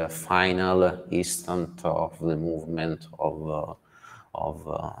 is the final instant of the movement of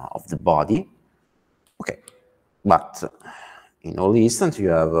the body. Okay, but in all instants you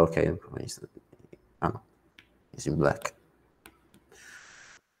have, okay, oh no, it's in black.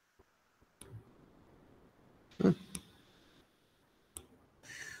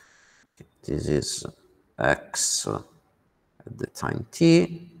 This is x at the time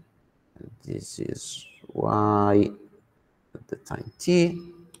t, and this is y at the time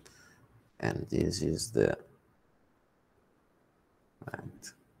t, and this is the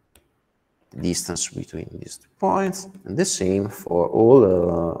distance between these 2 points, and the same for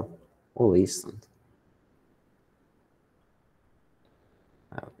all instants.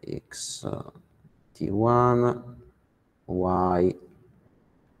 X t1, y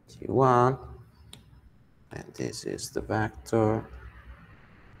t1, and this is the vector.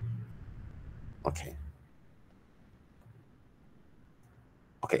 Okay.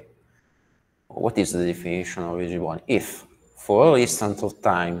 Okay. What is the definition of rigid body? If for all instant of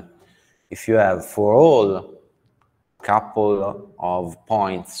time, if you have for all couple of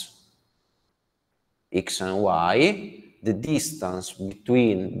points x and y, the distance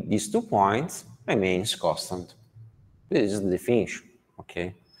between these 2 points remains constant. This is the definition,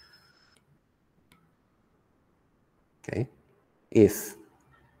 okay? Okay. If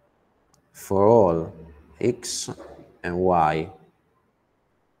for all x and y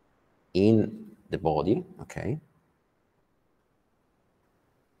in the body, okay?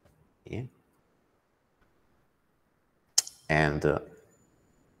 Yeah. And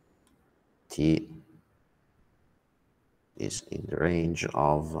t is in the range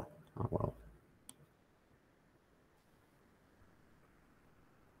of, well,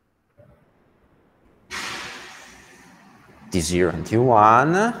 t0 and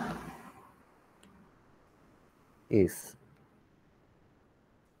t1, if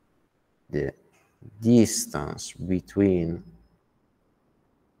the distance between,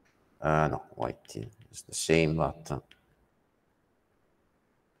 no, yt is the same, but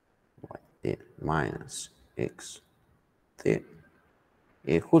yt minus x t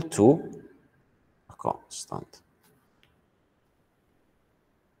equal to a constant.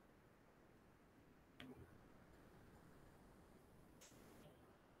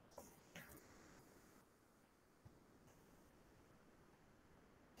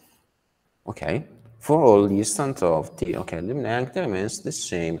 Okay, for all the instant of t, okay, the length remains the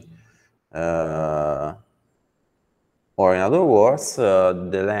same. Or in other words,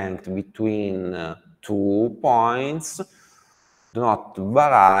 the length between 2 points do not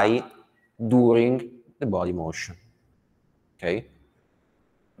vary during the body motion. Okay?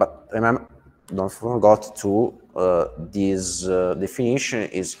 But remember, don't forget to, this definition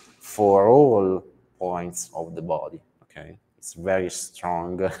is for all points of the body. Okay? It's very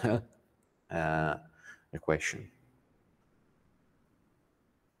strong equation.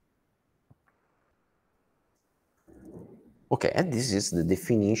 Okay, and this is the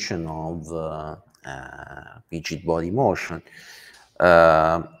definition of rigid body motion.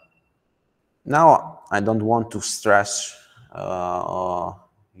 Now, I don't want to stress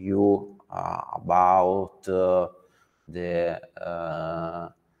you about the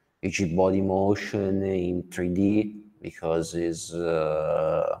rigid body motion in 3D because it's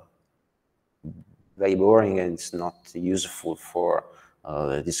very boring and it's not useful for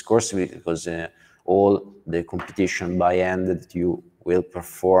this course because all the computation by hand that you will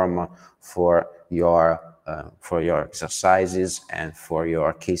perform for your exercises and for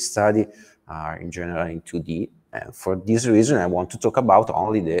your case study are in general in 2D. And for this reason, I want to talk about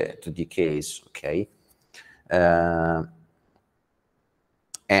only the 2D case, okay? And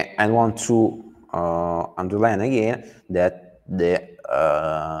I want to underline again that the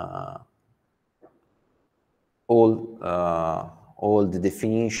all the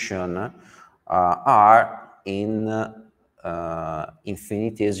definition are in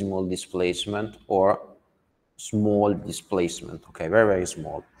infinitesimal displacement or small displacement, okay, very, very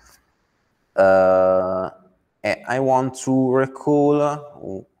small. I want to recall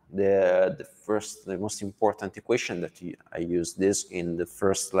the most important equation that I used this in the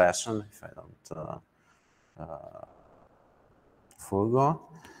first lesson, if I don't forgot.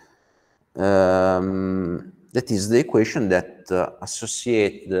 That is the equation that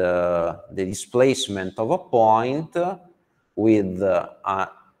associates the displacement of a point with a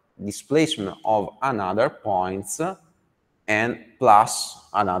displacement of another point and plus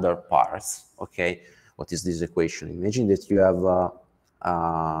another part. Okay, what is this equation? Imagine that you have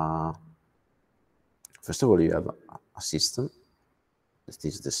first of all, you have a system that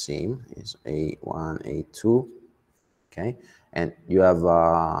is the same, is A1, A2, okay, and you have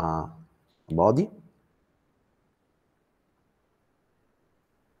a body.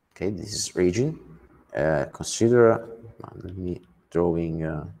 Okay, this is region. Consider, let me drawing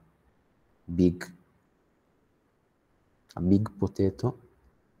a big potato.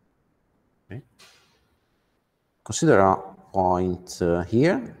 Okay. Consider a point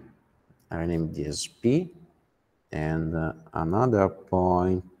here. I name this P, and another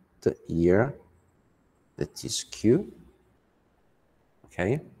point here that is Q.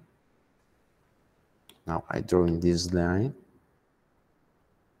 Okay. Now I draw in this line.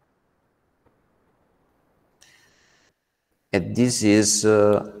 And this is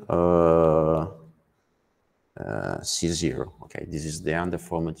C0. Okay, this is the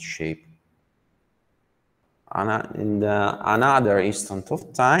undeformed shape. In another instant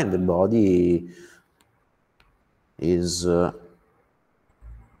of time, the body is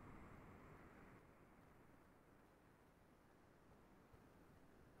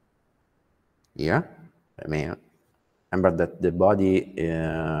here. I mean, remember that the body,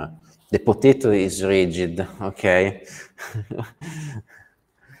 the potato is rigid, okay?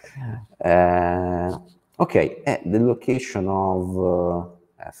 Okay, the location of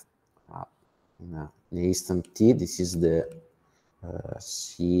F in the instant t, this is the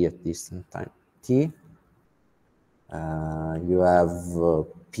C at distant time t. You have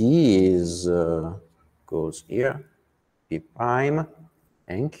P is goes here, P prime,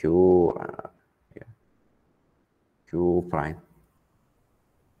 and Q here, Q prime.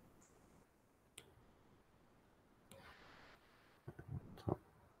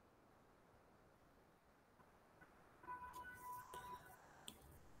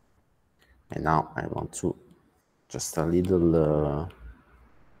 And now I want to just a little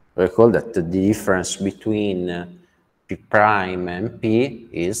recall that the difference between P prime and P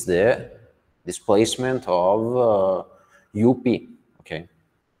is the displacement of UP, okay?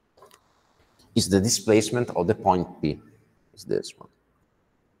 Is the displacement of the point P, is this one.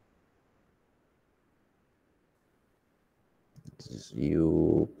 This is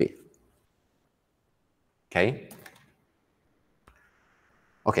UP, okay?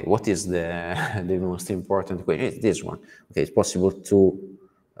 Okay, what is the most important question? It's this one. Okay, it's possible to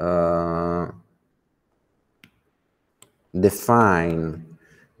define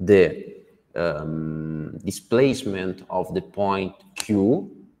the displacement of the point Q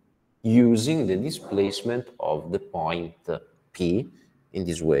using the displacement of the point P in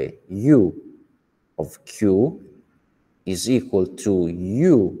this way. U of Q is equal to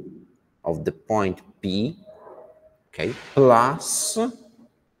U of the point P, okay, plus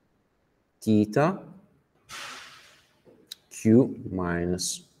theta Q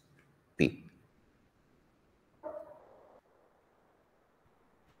minus P.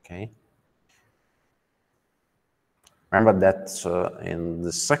 Okay. Remember that in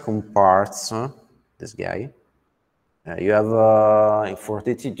the second part, this guy, you have for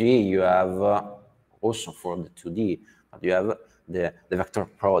the 3D, you have also for the 2D, but you have the vector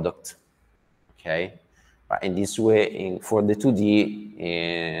product. Okay. But in this way, for the 2D,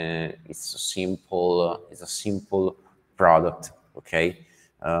 it's a simple product. Okay.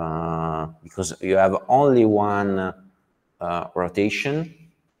 Because you have only one rotation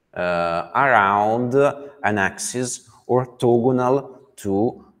around an axis orthogonal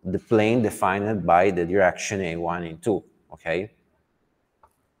to the plane defined by the direction A1 and 2, okay?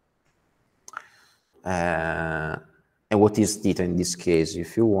 And what is theta in this case?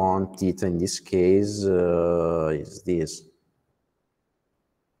 If you want, theta in this case is this.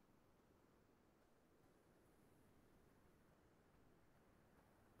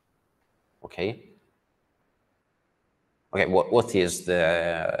 Okay. Okay, what is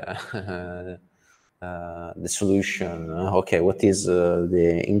the solution? Okay, what is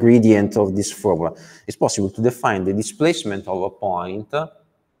the ingredient of this formula? It's possible to define the displacement of a point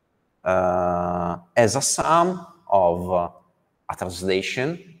as a sum of a translation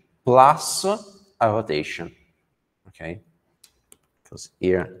plus a rotation, okay? Because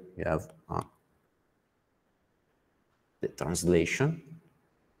here you have the translation.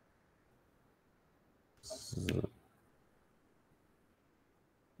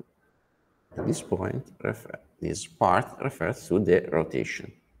 At this point, this part refers to the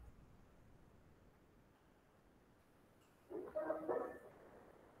rotation.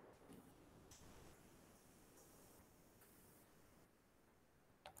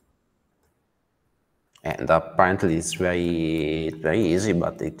 And apparently it's very easy,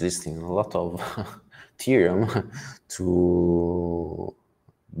 but existing a lot of theorem to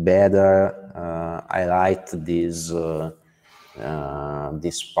better highlight this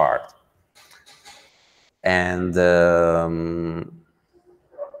this part. And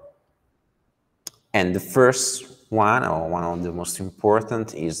the first one, or one of the most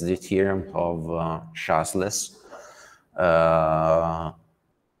important, is the theorem of Chasles.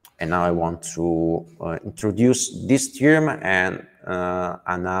 And now I want to introduce this theorem and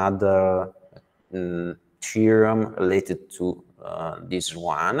another theorem related to this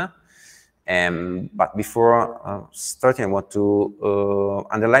one. But before starting, I want to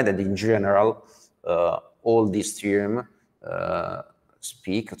underline that in general, all these theorems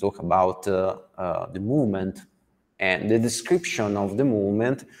talk about the movement, and the description of the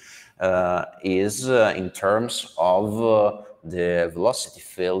movement is in terms of the velocity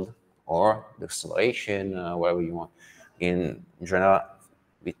field or the acceleration, whatever you want. In general,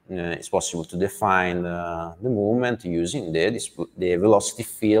 it's possible to define the movement using the velocity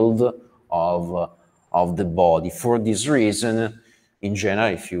field of the body. For this reason, in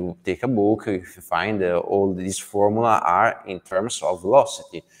general, if you take a book, if you find all these formula are in terms of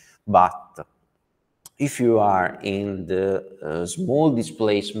velocity. But if you are in the small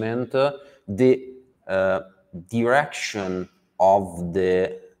displacement, the direction of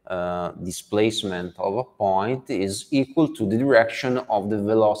the displacement of a point is equal to the direction of the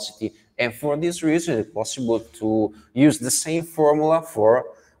velocity. And for this reason, it's possible to use the same formula for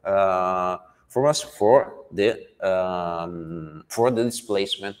the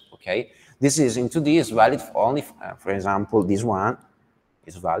displacement. Okay, this is into this valid only, for example, this one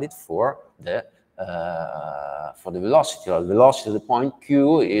is valid for the velocity. The velocity of the point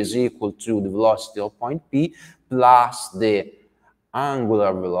Q is equal to the velocity of point P plus the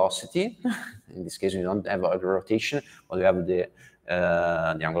angular velocity. In this case, we don't have a rotation, but we have the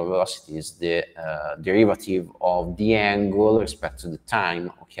angular velocity is the derivative of the angle respect to the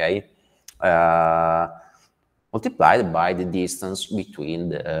time. Okay, multiplied by the distance between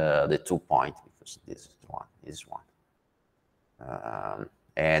the 2 points, because this is one.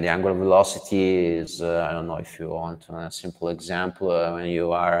 And the angular velocity is, I don't know if you want a simple example, when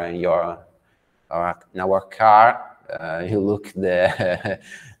you are in our car, you look the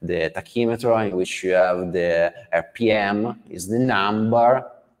tachymeter in which you have the RPM is the number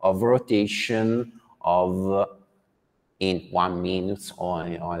of rotation of in 1 minute, or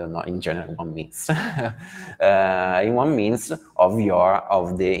I don't know, in general 1 minute, in 1 minute of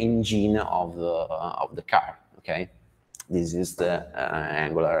the engine of the car. Okay. This is the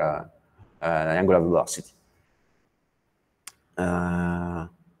angular velocity.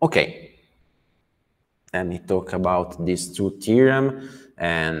 Okay, let me talk about these two theorems,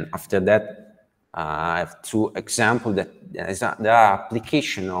 and after that, I have two examples that there are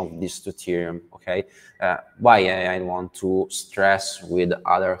application of these two theorems. Okay, why I want to stress with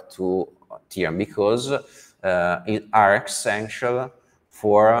other two theorems? Because it are essential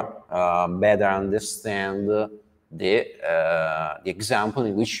for better understand the example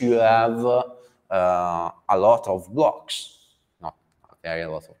in which you have a lot of blocks, not a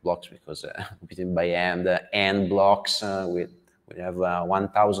lot of blocks, because between by hand n blocks, we have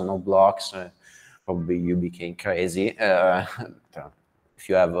 1,000 of blocks, probably you became crazy. If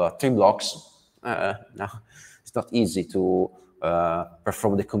you have 3 blocks, no, it's not easy to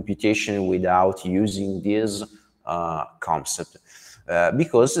perform the computation without using this concept.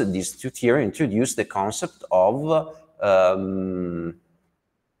 Because these two theories introduce the concept of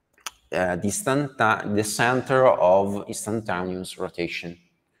the center of instantaneous rotation.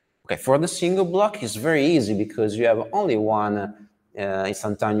 Okay, for the single block, it's very easy because you have only one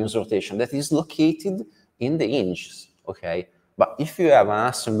instantaneous rotation that is located in the hinges. Okay, but if you have an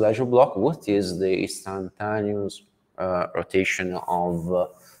assemblage block, what is the instantaneous rotation of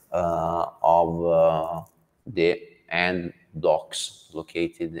the n blocks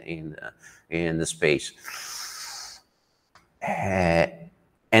located in the space?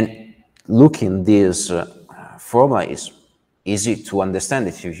 And looking this formula is easy to understand.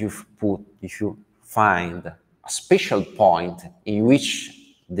 If you find a special point in which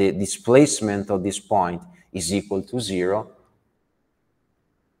the displacement of this point is equal to 0,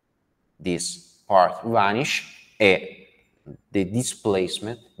 this part vanish, and the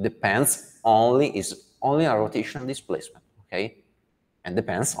displacement depends is only a rotational displacement, okay? And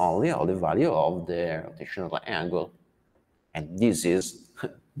depends only on the value of the rotational angle. And this is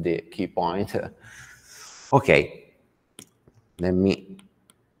the key point. Okay, let me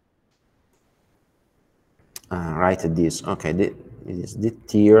write this. Okay, this is the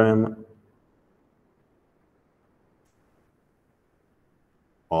theorem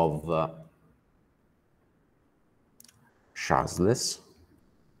of Charles.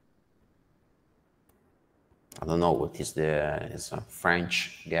 I don't know what is it's a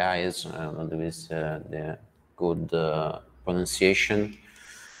French guy. I don't know if it's the good pronunciation.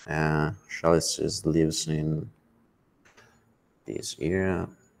 Charles lives in this area.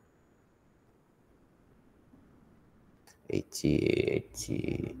 80.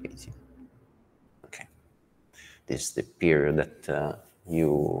 Okay, this is the period that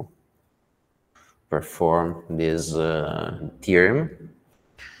you perform this theorem.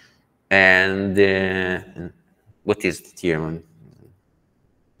 And what is the theorem?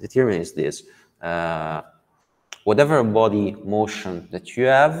 The theorem is this. Whatever body motion that you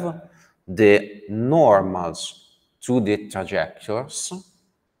have, the normals to the trajectories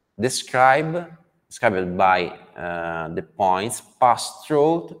described by the points pass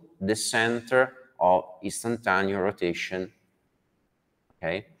through the center of instantaneous rotation,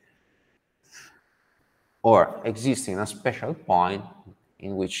 okay? Or existing a special point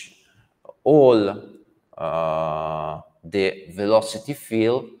in which all the velocity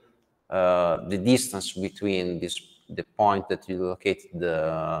field, the distance between the point that you locate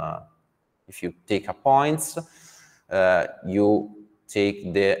if you take a point, you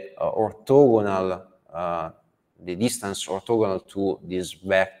take the orthogonal, the distance orthogonal to these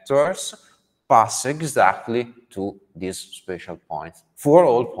vectors, pass exactly to this special point for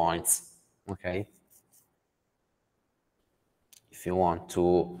all points, okay? If you want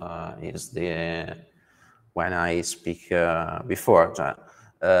to, is the when I speak before,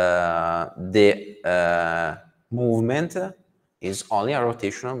 the movement is only a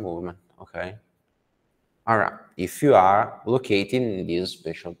rotational movement, okay? All right, if you are located in this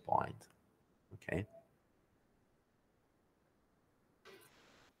special point, okay?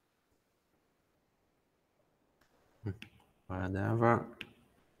 Whatever.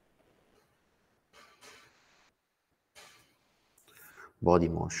 Body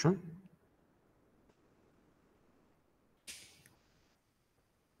motion.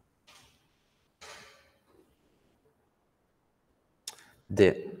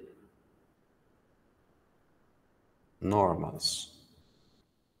 The normals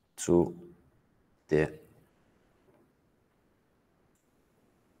to the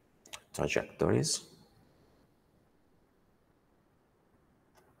trajectories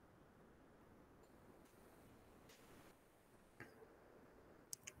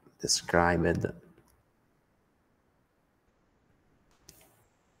described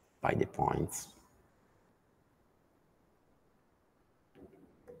by the points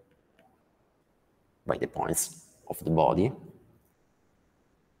of the body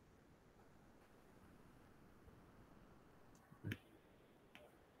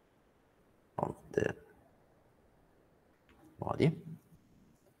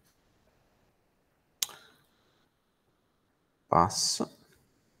pass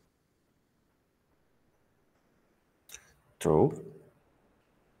through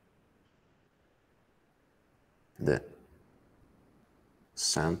the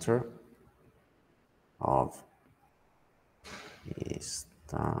center of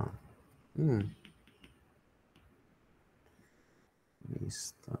instantaneous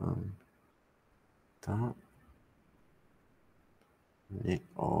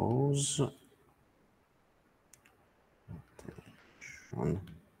rotation.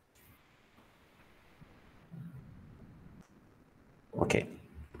 Okay.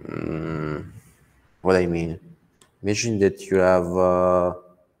 What I mean, imagine that you have a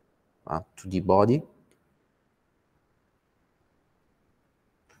 2D body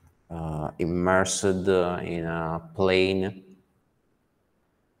immersed in a plane.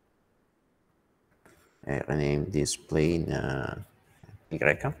 I name this plane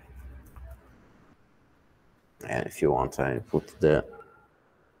Y. And if you want, I put the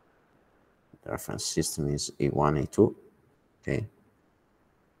reference system is A1, A2. Okay.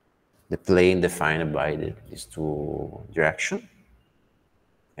 The plane defined by these two directions.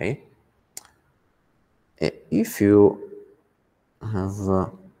 Okay. If you have,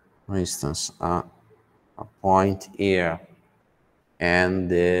 for instance, a a point here, and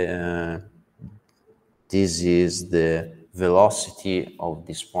this is the velocity of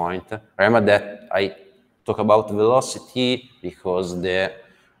this point. Remember that I talk about velocity because the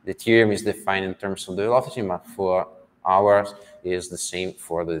theorem is defined in terms of the velocity, but for ours is the same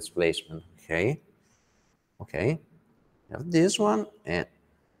for the displacement. Okay. Okay. We have this one, and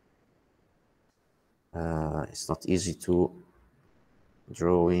it's not easy to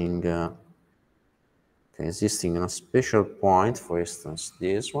drawing existing in a special point. For instance,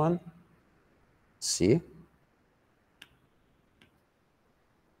 this one. See.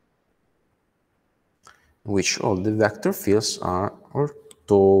 Which all the vector fields are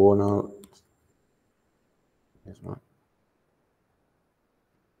orthogonal.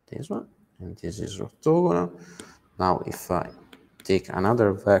 This one, and this is orthogonal. Now, if I take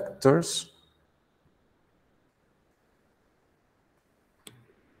another vectors,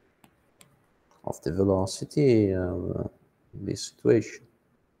 of the velocity of this situation,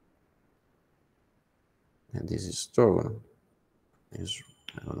 and this is orthogonal. I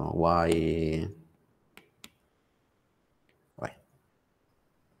don't know why.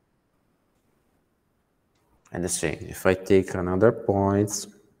 And the same, if I take another point,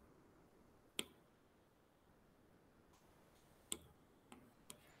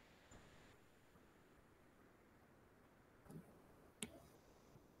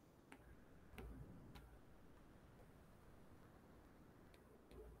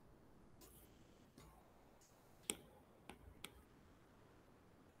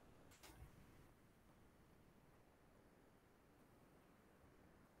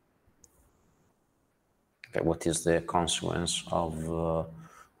 okay, what is the consequence of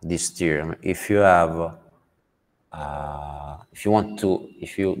this theorem? If you have,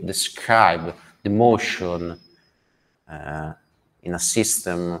 if you describe the motion in a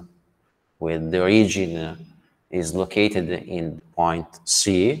system with the origin is located in point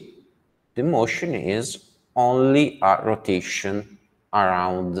C, the motion is only a rotation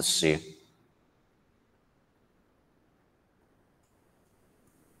around C.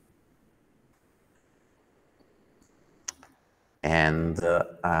 And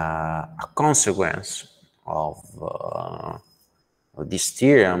a consequence of this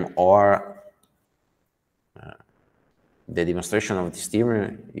theorem, or the demonstration of this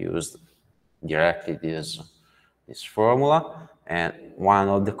theorem, used directly this formula, and one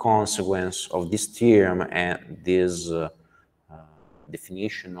of the consequences of this theorem and this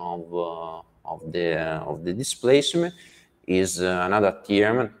definition of the displacement is another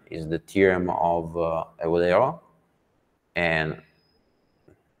theorem, is the theorem of Eulero, and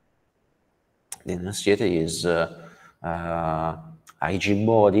the enunciator is IG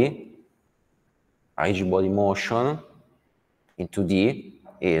body motion in 2D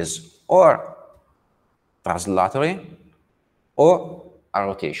is or translatory or a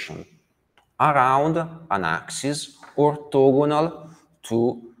rotation around an axis orthogonal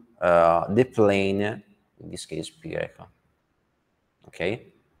to the plane, in this case pi. Okay,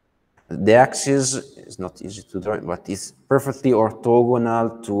 the axis is not easy to draw, but it's perfectly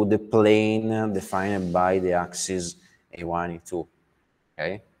orthogonal to the plane defined by the axis A1, A2.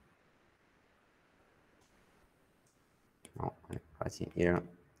 Okay. Now I'm writing here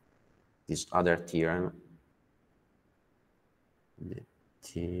this other theorem, the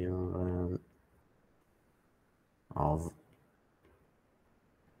theorem of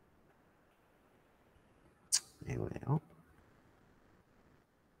Eulero.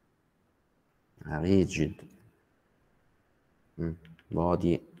 A rigid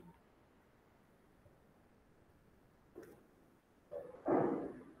body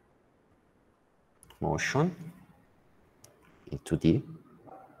motion in 2D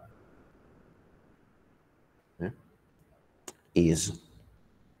is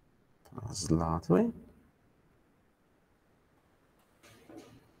translatory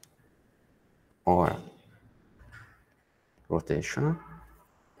or rotational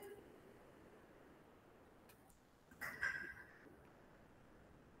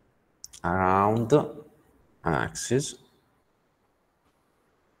around an axis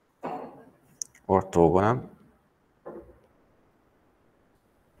orthogonal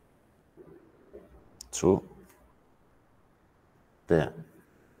to the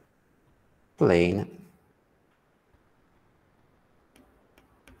plane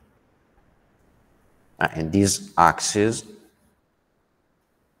and this axis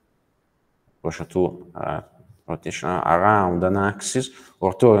rotation around an axis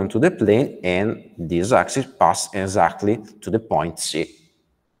orthogonal to the plane, and this axis pass exactly to the point C.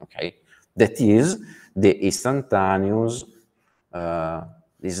 Okay, that is the instantaneous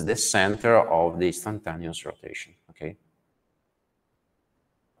This is the center of the instantaneous rotation, okay?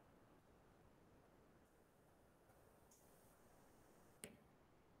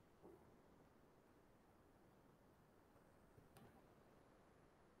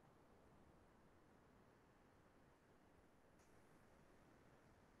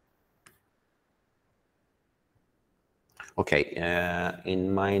 Okay,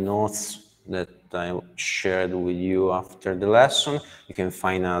 in my notes that I shared with you after the lesson, you can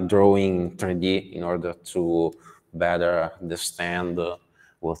find a drawing in 3D in order to better understand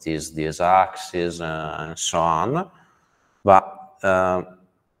what is this axis and so on. But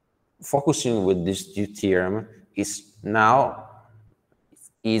focusing with this new theorem is now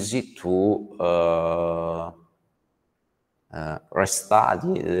easy to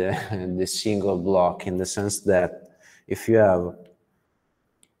restudy the single block, in the sense that if you have,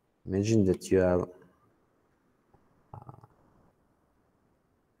 imagine that you have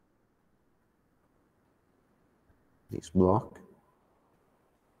this block,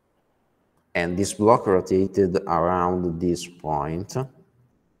 and this block rotated around this point,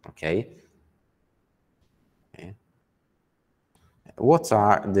 okay? What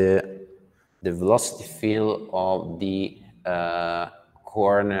are the velocity field of the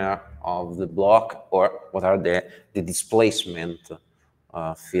corner of the block, or what are the displacement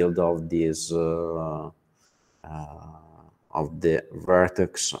field of this of the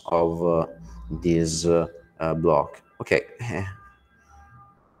vertex of this block? Okay.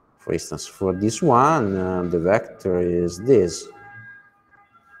 For instance, for this one, the vector is this,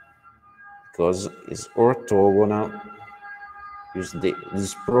 because it's orthogonal. Use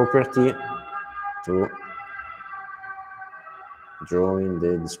this property to drawing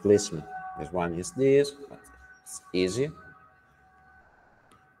the displacement. This one is this, but it's easy.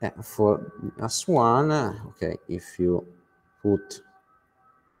 And for this one, okay, if you put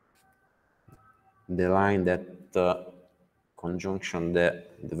the line that conjunction the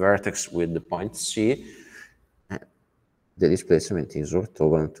vertex with the point C, the displacement is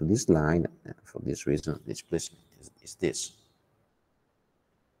orthogonal to this line. And for this reason, the displacement is this.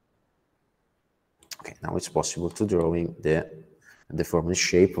 Okay, now it's possible to drawing the deformed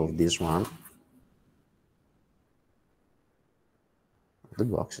shape of this one. The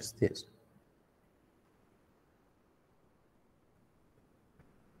box is this.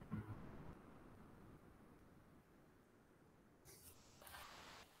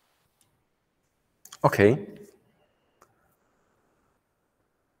 Okay.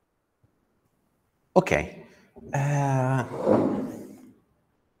 Okay.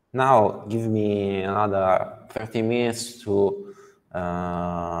 Now give me another 30 minutes to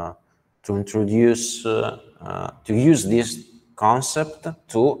introduce to use this concept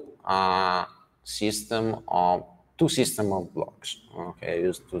to a system of two systems of blocks. Okay, I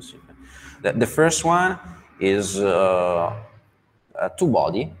use two systems. The first one is a two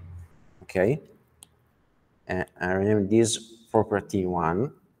body. Okay, and I rename this property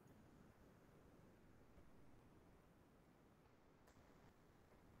one.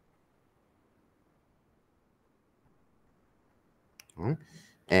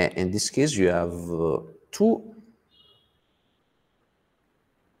 In this case, you have two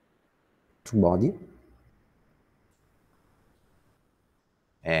body,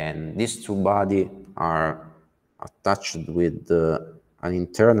 and these two body are attached with an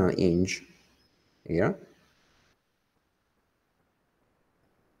internal hinge here,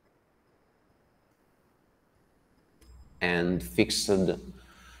 and fixed to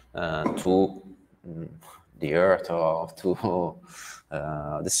the earth or to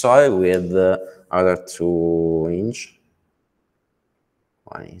the soil with other two hinge.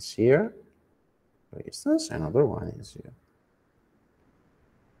 One is here, for instance, another one is here.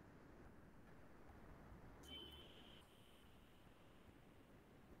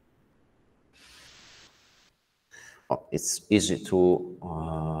 Oh, it's easy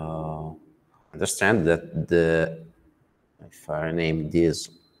to understand that if I rename this,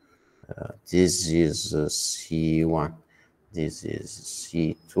 this is C1, this is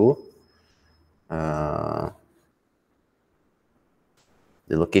C2.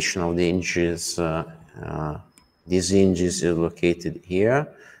 The location of the hinges, these hinges is located here,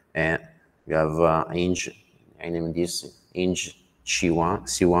 and we have a hinge, I name this hinge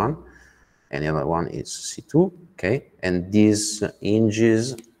C1, and the other one is C2, okay? And these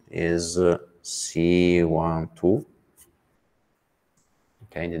hinges is C12,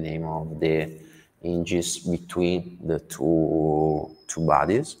 okay? The name of the hinges between the two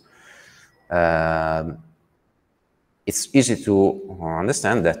bodies. It's easy to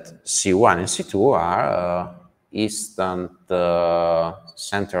understand that C1 and C2 are instant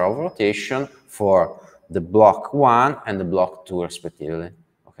center of rotation for the block 1 and the block 2 respectively,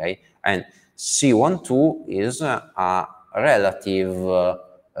 okay? And C12 is a relative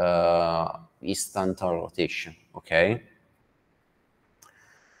instant of rotation, okay?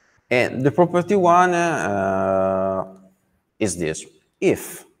 And the property 1 is this.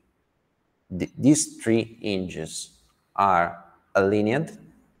 If these three hinges are aligned,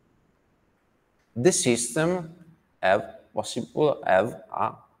 the system have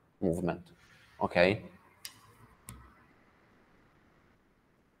a movement, okay?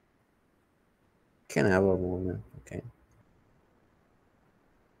 Can have a movement, okay?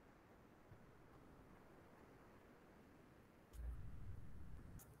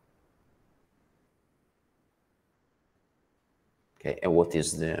 Okay, and what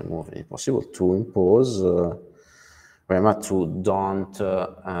is the movement? It's possible to impose, remember to don't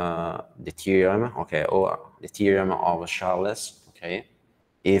the theorem, okay, or the theorem of Charles, okay?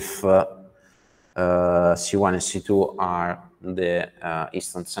 If C1 and C2 are the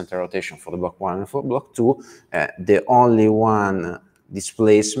instant center rotation for the block 1 and for block 2, the only one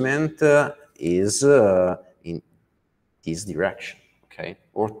displacement is in this direction, okay?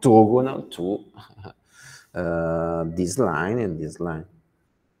 Orthogonal to this line and this line.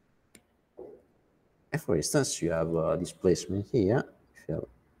 And for instance, you have a displacement here. If you have a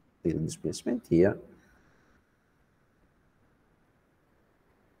little displacement here,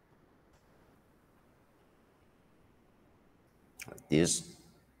 this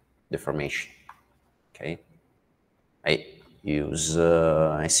deformation, okay? I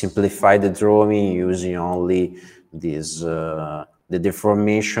simplify the drawing using only this the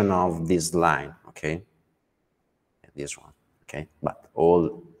deformation of this line, okay? This one, okay? But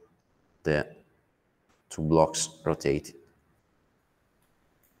all the two blocks rotate.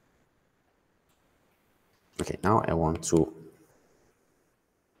 Okay, now I want to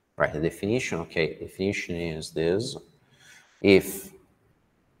write the definition. Okay, definition is this. If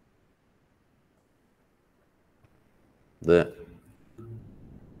the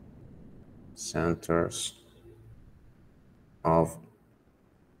centers of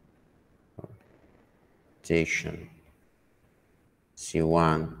rotation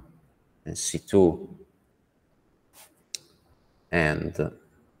C1 and C2 and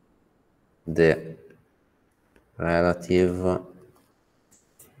the relative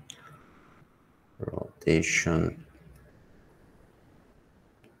rotation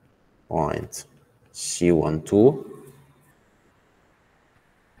point C12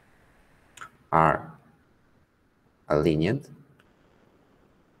 are aligned,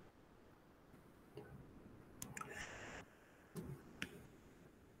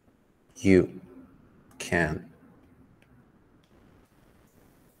 you can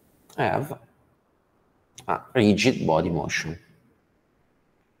have a rigid body motion.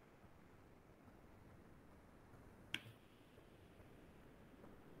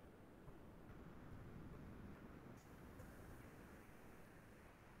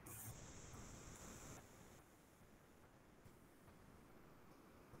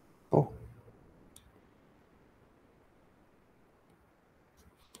 Oh.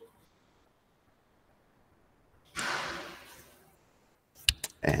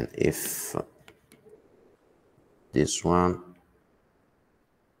 And if this one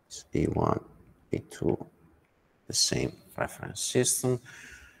is E1, E2, the same reference system,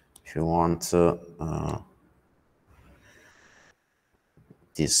 if you want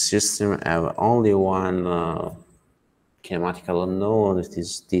this system have only one kinematical unknown, it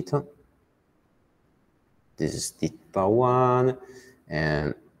is theta. This is theta 1,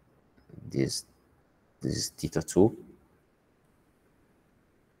 and this is theta 2.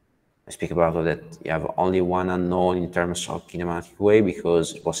 I speak about that you have only one unknown in terms of kinematic way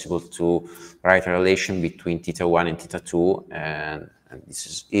because it's possible to write a relation between theta 1 and theta 2, and this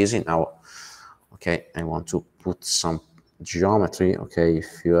is easy now. Okay, I want to put some geometry. Okay,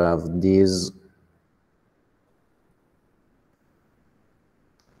 if you have this,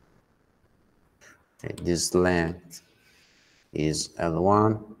 okay, this length is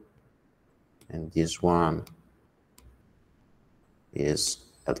L1 and this one is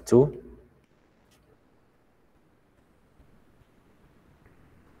L2.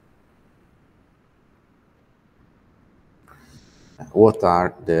 What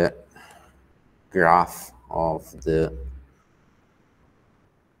are the graph of the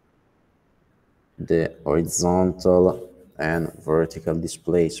horizontal and vertical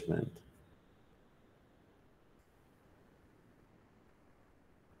displacement?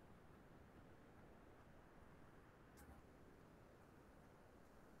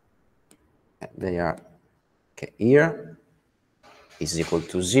 They are Okay, here is equal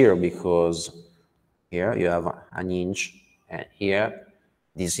to 0 because here you have an hinge, and here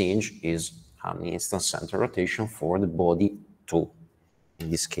this hinge is an instant center rotation for the body 2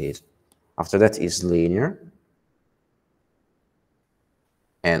 in this case. After that is linear,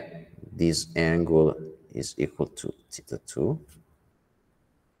 and this angle is equal to theta 2.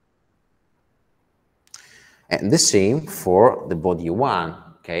 And the same for the body 1,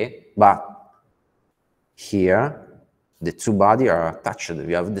 okay? But here, the two bodies are attached.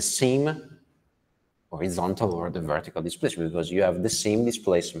 You have the same horizontal or the vertical displacement because you have the same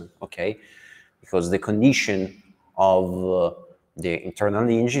displacement, okay? Because the condition of the internal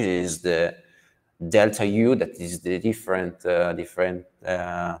hinge is the delta u, that is the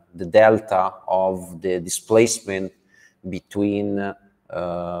the delta of the displacement between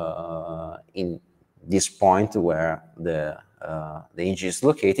in this point where the hinge is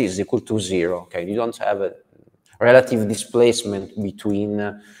located is equal to 0. Okay, you don't have a relative displacement between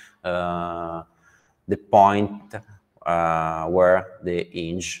the point where the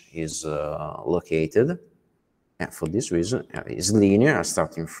hinge is located. And for this reason, it's linear,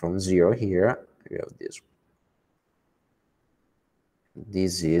 starting from 0 here. We have this.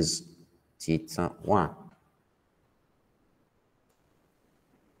 This is theta 1.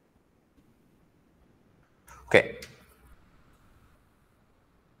 Okay.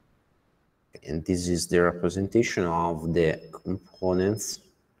 And this is the representation of the components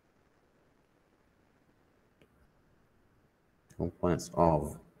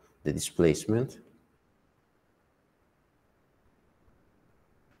of the displacement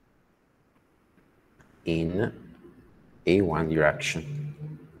in A1 direction,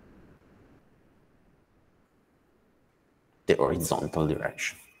 the horizontal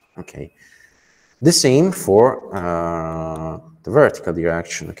direction. Okay. The same for the vertical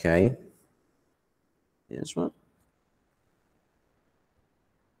direction. Okay. This one.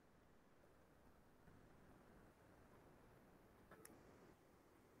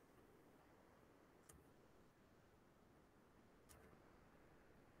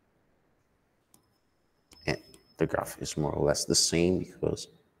 And the graph is more or less the same because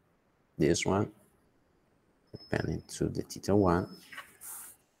this one, depending to the theta 1,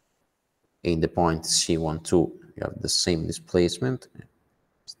 in the point C12, you have the same displacement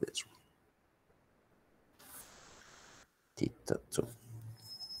as this one, theta 2.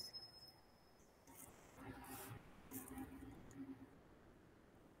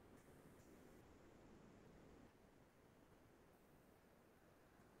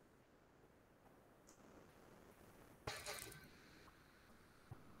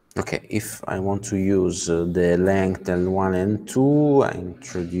 Okay, if I want to use the length L1 and 2, I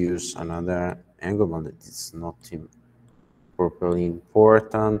introduce another angle, but it's not properly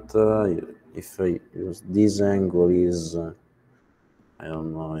important. If I use this angle is, I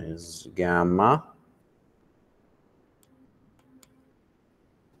don't know, is gamma.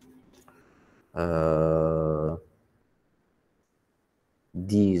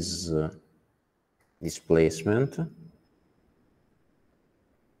 This displacement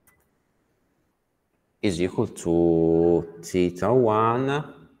is equal to theta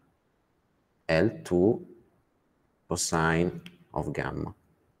 1 L2 cosine of gamma.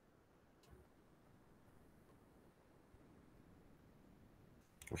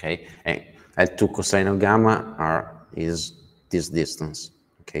 Okay, and L2 cosine of gamma is this distance.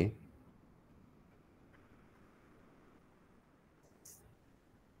 Okay.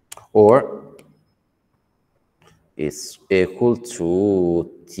 Or it's equal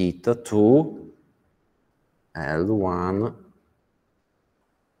to theta 2 L1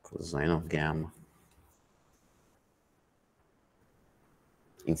 cosine of gamma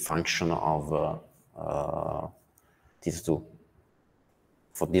in function of theta 2.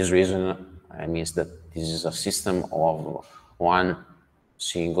 For this reason, it means that this is a system of one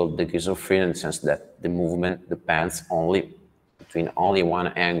single degrees of freedom, in the sense that the movement depends only between only one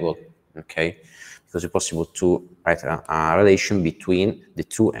angle, okay? Because it's possible to write a relation between the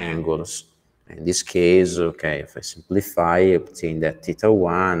two angles. In this case, okay, if I simplify, I obtain that theta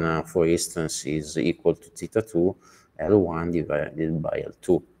 1, for instance, is equal to theta 2, L1 divided by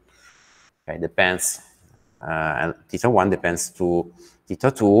L2. Okay, depends, theta 1 depends to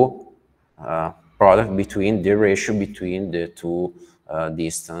theta 2 product between the ratio between the two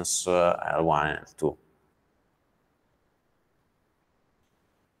distance L1 and L2.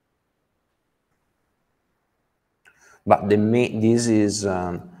 But this is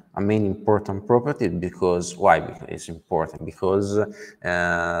a main important property because, why? Because it's important because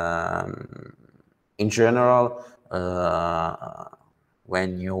in general,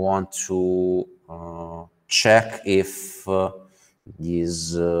 when you want to check if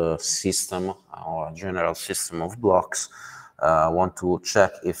this system or general system of blocks want to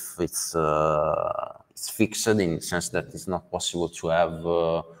check if it's fixed, in the sense that it's not possible to have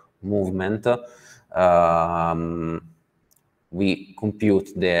movement. We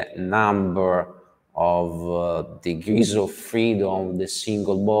compute the number of degrees of freedom of the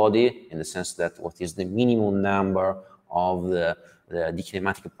single body, in the sense that what is the minimum number of the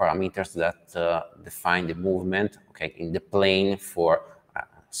kinematic parameters that define the movement, okay, in the plane for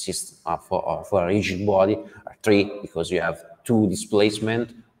for a rigid body are 3, because you have 2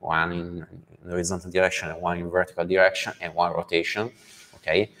 displacement, one in horizontal direction and one in vertical direction, and 1 rotation,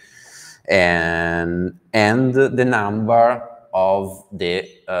 okay, and the number of the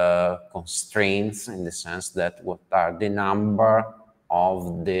constraints, in the sense that what are the number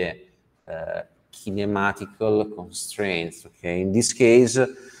of the kinematical constraints. Okay, in this case,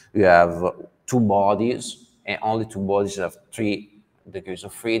 you have 2 bodies, and only 2 bodies have 3 degrees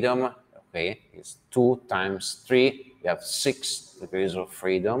of freedom. Okay, it's 2 times 3, you have 6 degrees of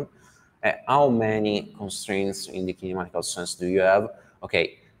freedom. How many constraints in the kinematical sense do you have?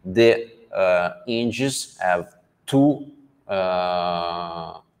 Okay, the hinges have 2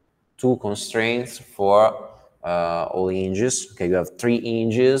 constraints for all hinges. Okay, you have 3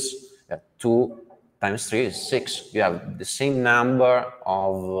 hinges. You have 2 times 3 is 6. You have the same number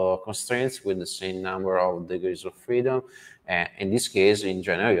of constraints with the same number of degrees of freedom. In this case, in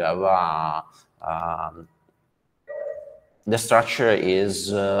general, you have the structure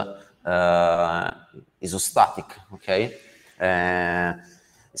is isostatic. Okay,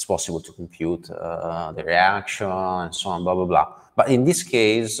 it's possible to compute the reaction and so on, blah blah blah. But in this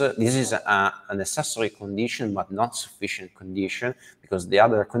case, this is a necessary condition, but not sufficient condition, because the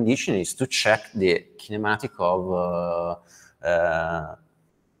other condition is to check the kinematic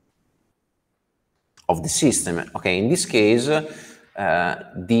of the system. Okay, in this case,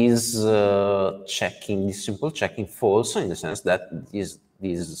 this simple checking falls, in the sense that this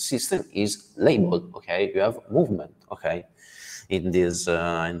system is labeled. Okay, you have movement. Okay, in this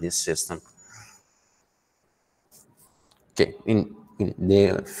system. Okay, in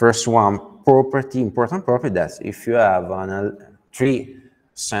the first one, important property, that if you have a 3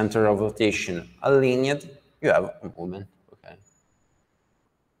 center of rotation aligned, you have a movement. Okay.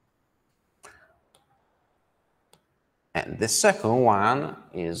 And the second one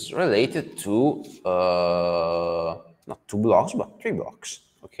is related to not 2 blocks, but 3 blocks.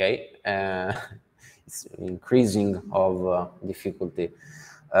 Okay, it's increasing of difficulty.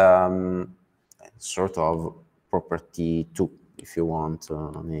 Sort of property 2, if you want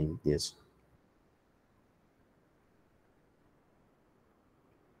to name this.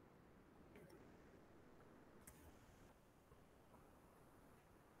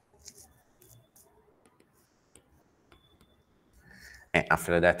 And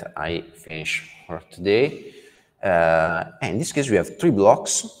after that, I finish for today. And in this case, we have 3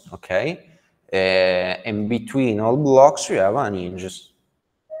 blocks, okay? And between all blocks, we have an hinges.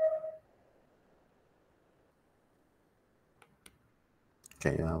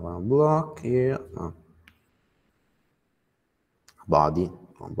 Okay, you have one block here, a body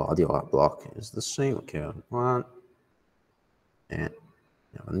or a block is the same. Okay, one, and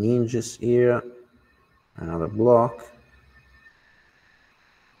you have an hinges here, another block,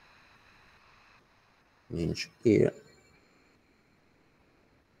 hinge here.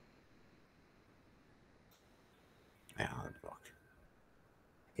 Another block.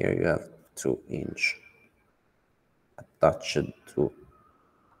 Here you have 2 hinge attached to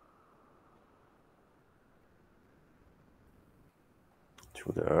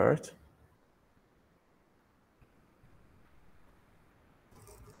the earth.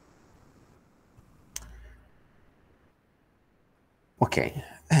 Okay,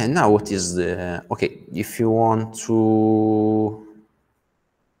 and now what is the, okay, if you want to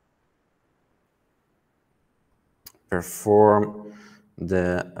perform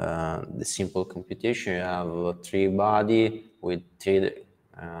the simple computation, you have 3 body with 3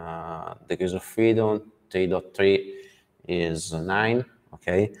 degrees of freedom. 3.3 is 9.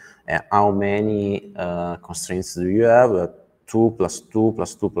 Okay, and how many constraints do you have? 2 plus 2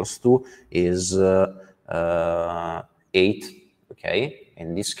 plus 2 plus 2 is 8. Okay,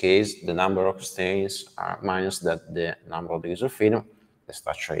 in this case, the number of constraints are minus the number of degrees of freedom. The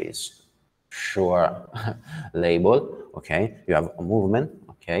structure is sure label. Okay, you have a movement.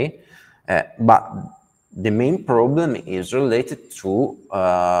 Okay, but the main problem is related to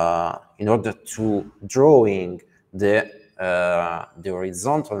in order to drawing the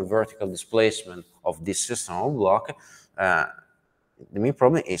horizontal and vertical displacement of this system of block. The main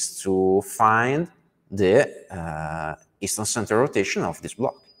problem is to find the eastern center rotation of this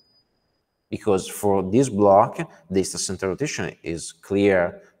block. Because for this block, the eastern center rotation is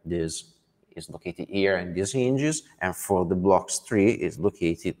clear. This is located here in these hinges, and for the blocks 3 is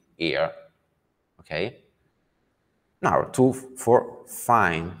located here. Okay. Now for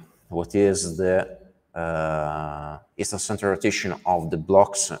find what is the eastern center rotation of the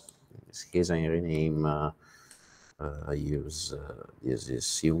blocks. In this case, I rename. I use this is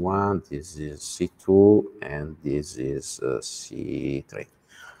C1, this is C2, and this is C3.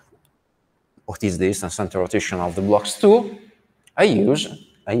 What is the eastern center rotation of the blocks 2? I use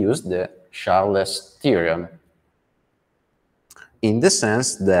the Charles theorem, in the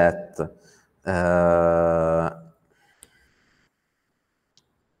sense that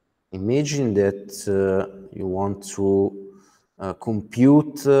imagine that you want to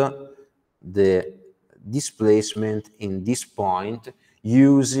compute the displacement in this point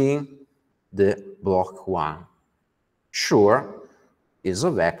using the block 1. Sure, is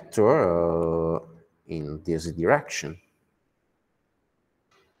a vector in this direction,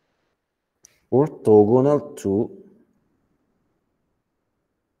 orthogonal to,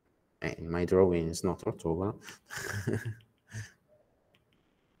 in my drawing it's not orthogonal.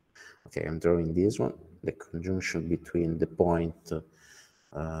 Okay, I'm drawing this one, the conjunction between the point,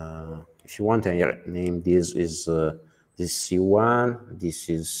 if you want, I name this is this C1, this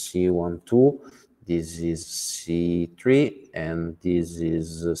is C12, this is C3, and this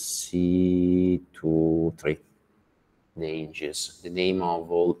is C23. The hinges, the name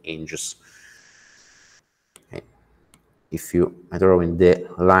of all hinges. Okay. If you are drawing the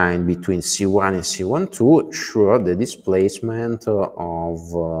line between C1 and C12, sure, the displacement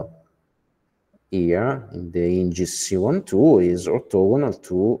of here in the hinges C12 is orthogonal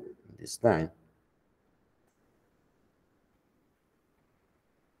to this line.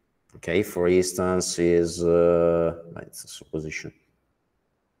 Okay, for instance, is it's a supposition.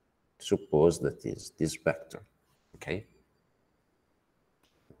 Suppose that is this vector. Okay,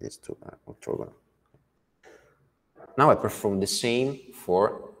 these two are orthogonal. Now I perform the same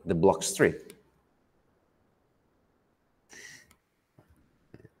for the blocks 3.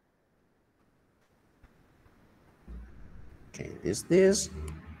 Okay, this.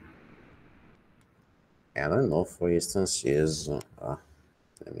 I don't know, for instance, is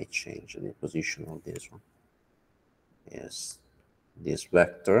let me change the position of this one. Yes, this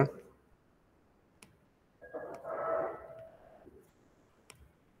vector.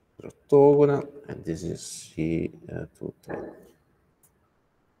 Orthogonal, and this is C2, 3.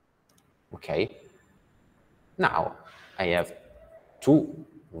 Okay. Now I have two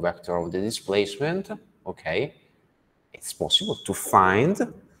vectors of the displacement. Okay. It's possible to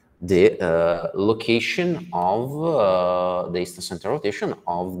find the location of the eastern center rotation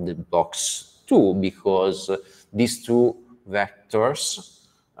of the blocks 2, because these two vectors,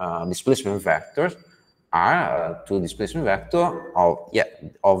 displacement vectors, are two displacement vector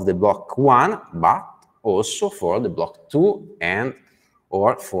of the block 1, but also for the block 2, and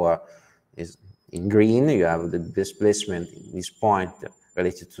or for in green you have the displacement in this point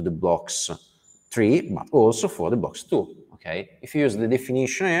related to the blocks 3, but also for the blocks 2. Okay, if you use the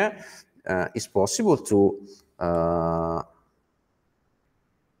definition here, it's possible to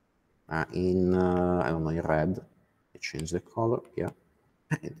in I don't know, in red, I change the color. Yeah,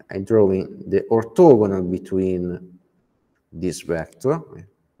 I'm drawing the orthogonal between this vector,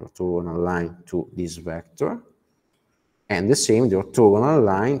 orthogonal line to this vector, and the same the orthogonal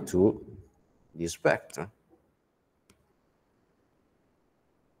line to this vector.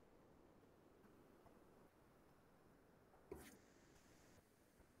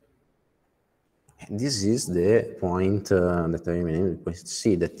 And this is the point that I mean, point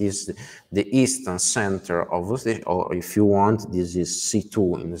C, that is the eastern center of rotation, or if you want, this is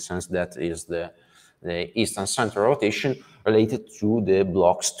C2, in the sense that is the eastern center rotation related to the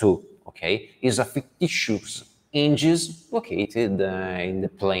blocks 2. Okay, is a fictitious hinges located in the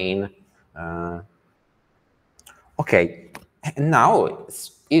plane. Okay, and now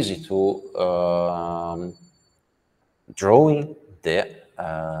it's easy to drawing the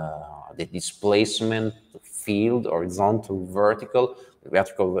displacement field, horizontal, vertical,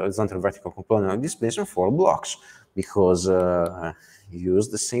 vertical component of displacement for blocks, because you use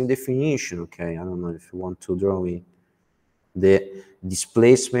the same definition. Okay, I don't know if you want to draw the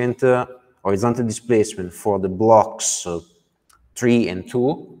displacement, horizontal displacement for the blocks 3 and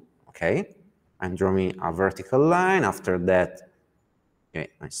 2. Okay, I'm drawing a vertical line. After that, okay,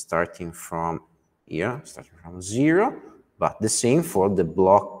 I'm starting from here, starting from 0, but the same for the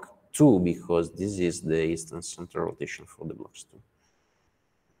block 2, because this is the eastern center rotation for the blocks 2.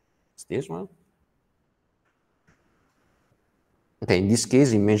 It's this one. Okay, in this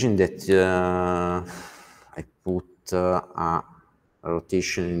case, imagine that I put a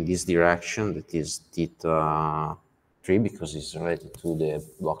rotation in this direction, that is theta 3, because it's related to the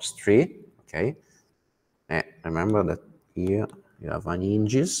blocks 3, okay? And remember that here you have an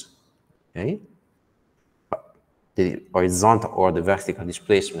hinges, okay? The horizontal or the vertical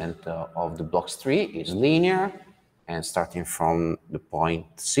displacement of the blocks 3 is linear, and starting from the point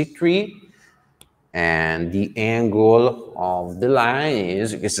C3, and the angle of the line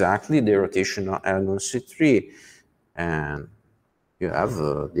is exactly the rotational angle C3, and you have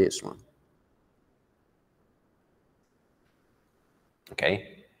this one.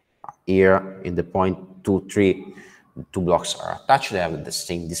 Okay, here in the point 2, 3, two blocks are attached, they have the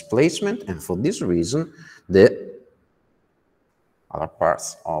same displacement, and for this reason, the other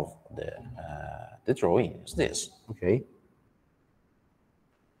parts of the drawing is this. Okay,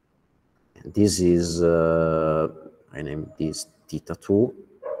 and this is I name this theta 2,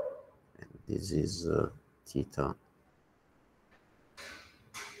 and this is theta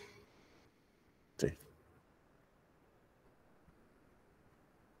 3.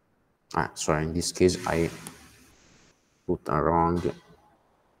 Sorry, in this case I put a wrong,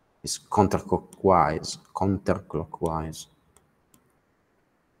 it's counterclockwise,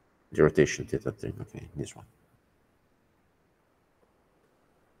 the rotation theta 3, okay, this one.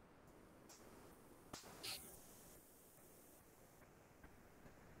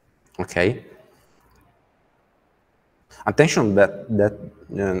 Okay. Attention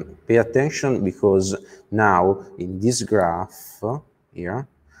pay attention, because now in this graph here,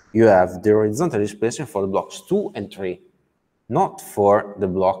 you have the horizontal displacement for the blocks 2 and 3, not for the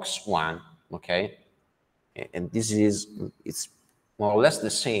blocks 1, okay? And this is, it's more or less the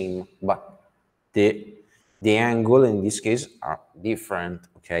same, but the angle in this case are different,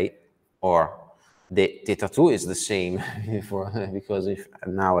 okay? Or the theta 2 is the same because if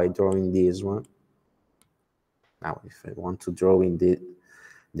now I draw in this one, now if I want to draw in the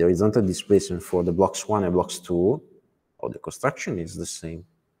horizontal displacement for the blocks 1 and blocks 2, or the construction is the same,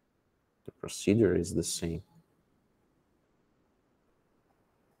 the procedure is the same,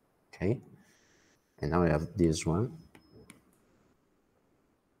 okay? And now I have this one.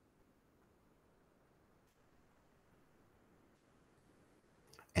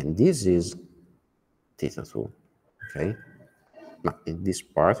 And this is theta 2, okay? But in this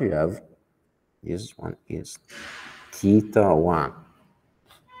part you have, this one is theta 1.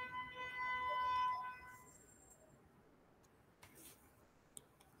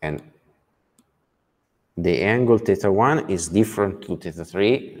 And the angle theta 1 is different to theta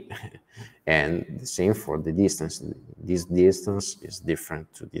 3, and the same for the distance. This distance is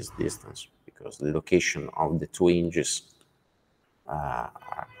different to this distance, because the location of the two hinges are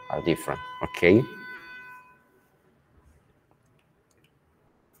different, okay?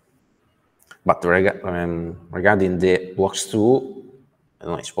 But regarding the blocks 2,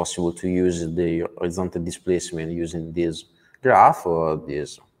 it's possible to use the horizontal displacement using this graph, or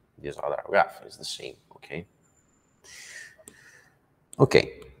this other graph is the same, okay?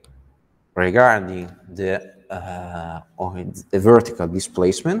 Okay, regarding the vertical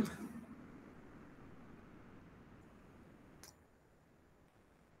displacement,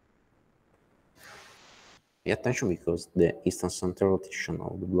 pay attention, because the instant center rotation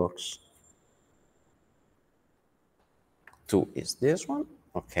of the blocks 2 is this one,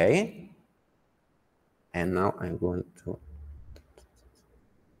 okay? And now I'm going to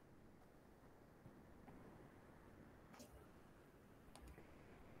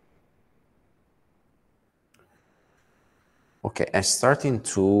okay, I starting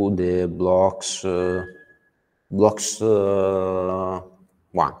to the blocks 1,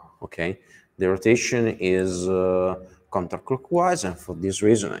 okay? The rotation is counterclockwise, and for this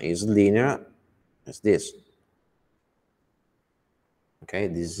reason is linear, as this. Okay,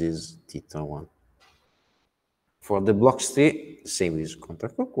 this is theta 1. For the blocks 3, same is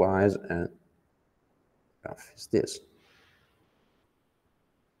counterclockwise, and graph is this.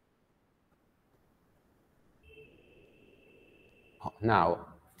 Now,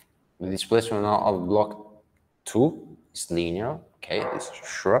 the displacement of block 2 is linear, okay, this is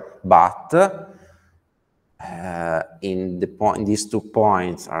sure, but in the point, these 2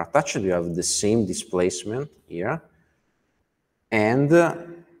 points are attached, you have the same displacement here, and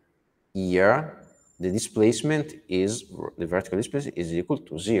here the displacement is, the vertical displacement is equal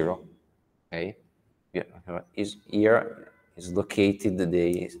to 0, okay? Yeah, is here is located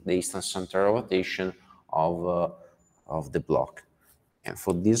the instant center of rotation of the block, and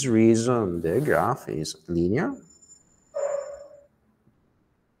for this reason the graph is linear.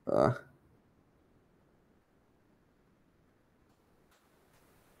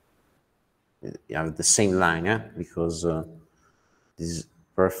 you have the same line, because this is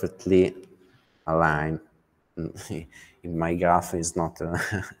perfectly aligned. In my graph is not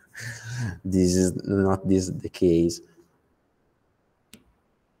this is not the case.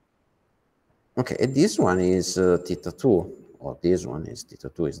 Okay, and this one is theta 2, or this one is theta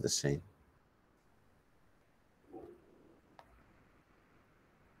 2, is the same.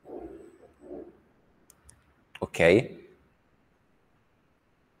 Okay.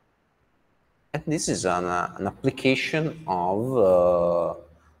 And this is an application of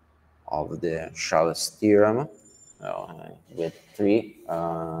the Charles theorem with three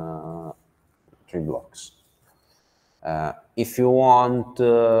blocks. If you want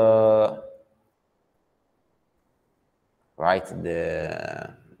write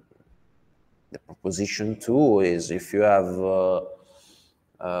the proposition 2 is if you have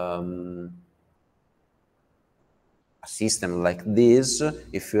a system like this,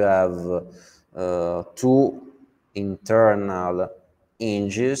 if you have two internal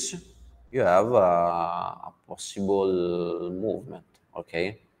hinges, you have a possible movement,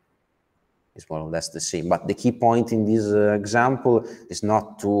 okay? It's more or less the same. But the key point in this example is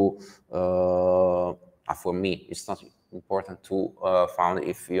not to, for me, it's not important to find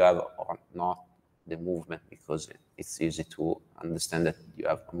if you have or not the movement, because it's easy to understand that you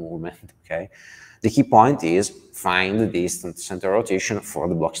have a movement, okay? The key point is find the distant center rotation for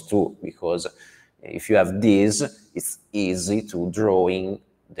the blocks too, because if you have this, it's easy to drawing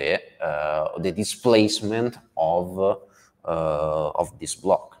the displacement of this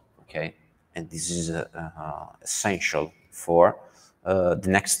block, okay? And this is essential for the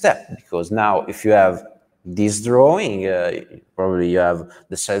next step, because now if you have this drawing, probably you have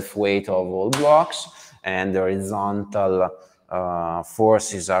the self-weight of all blocks, and the horizontal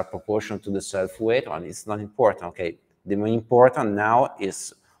forces are proportional to the self-weight, and it's not important, okay? The main important now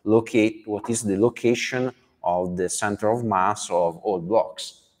is locate what is the location of the center of mass of all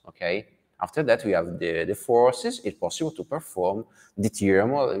blocks, okay? After that, we have the forces. It's possible to perform the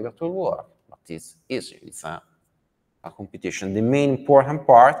theorem of virtual work, but it's easy. It's a computation. The main important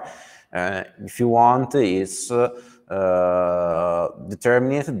part, if you want, is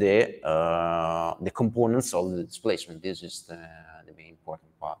determine the components of the displacement. This is the main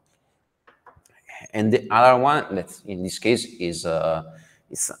important part. And the other one, that in this case is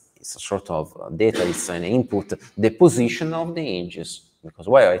it's a sort of data. It's an input. The position of the hinges. Because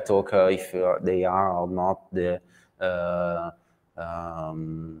why I talk if they are or not the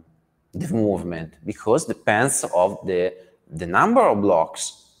movement, because depends of the number of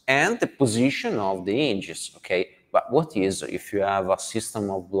blocks and the position of the hinges, okay? But what is if you have a system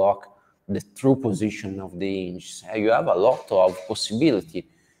of block, the true position of the hinges? You have a lot of possibility,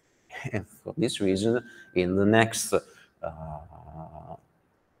 and for this reason, in the next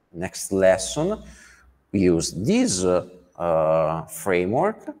lesson, we use this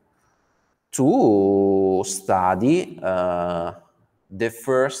framework to study the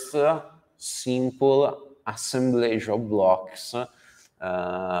first simple assemblage of blocks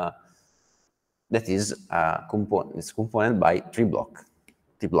that is component by three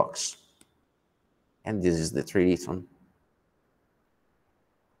blocks. And this is the triton.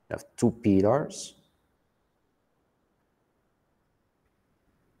 You have two pillars.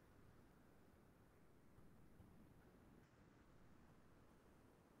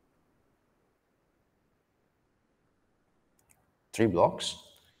 Three blocks.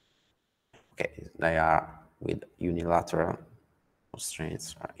 Okay, they are with unilateral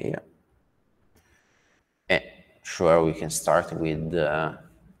constraints right here. And sure, we can start with the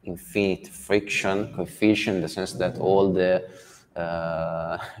infinite friction coefficient, in the sense that all the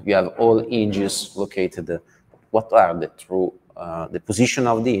you have all hinges located. What are the true the position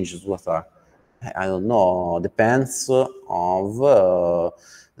of the hinges? What are, I don't know, depends of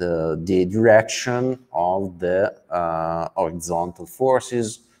the direction of the horizontal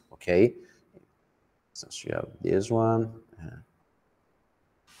forces, okay? Since you have this one,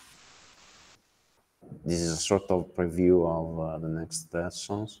 this is a sort of preview of the next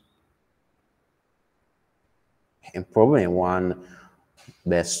lessons. And probably one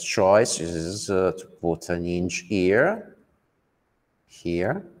best choice is to put an hinge here,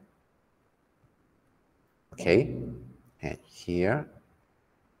 okay, and here.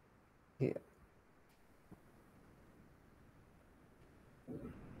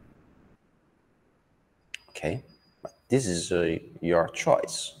 Okay, but this is your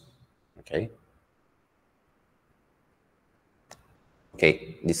choice, okay?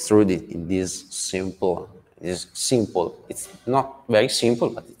 Okay, this through in this simple, it's not very simple,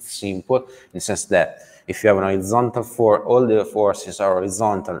 but it's simple in the sense that if you have an horizontal force, all the forces are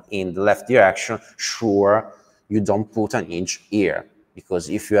horizontal in the left direction, sure, you don't put an hinge here, because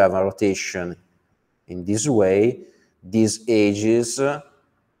if you have a rotation in this way, these edges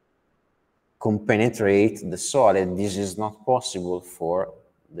compenetrate the solid. This is not possible for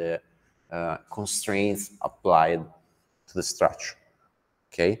the constraints applied to the structure.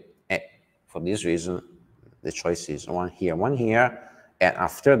 Okay, and for this reason, the choice is one here, and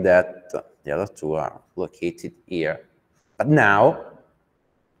after that, the other two are located here. But now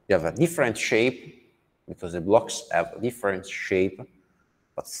you have a different shape because the blocks have a different shape,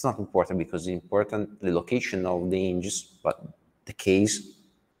 but it's not important because it's important the location of the hinges, but the case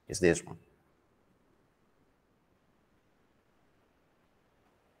is this one.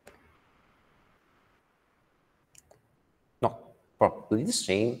 Not probably the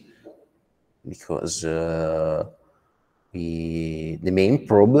same, because the main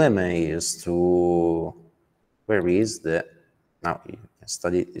problem is to, where is the, now you can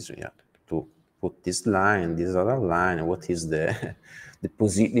study this, you have to put this line, this other line, and what is the the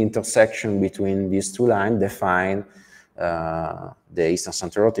intersection between these two lines define the eastern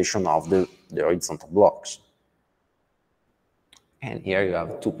center rotation of the horizontal blocks. And here you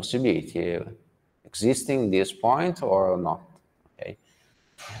have two possibilities, existing this point or not. Okay,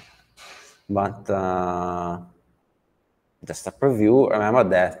 but just a preview. Remember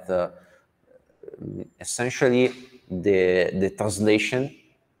that essentially the translation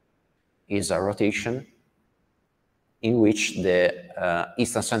is a rotation in which the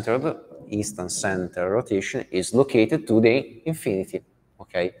eastern center rotation is located to the infinity.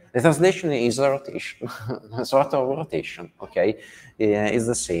 Okay, the translation is a rotation, a sort of rotation. Okay, it's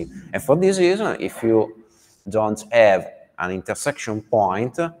the same. And for this reason, if you don't have an intersection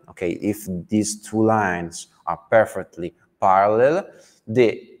point, okay, if these two lines are perfectly parallel,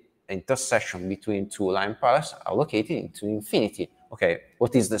 the intersection between two line parallels are located into infinity. Okay,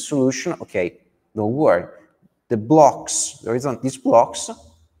 what is the solution? Okay, don't worry. The blocks, these blocks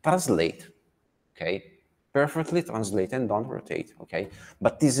translate, okay? Perfectly translate and don't rotate, okay?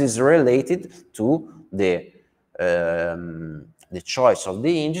 But this is related to the choice of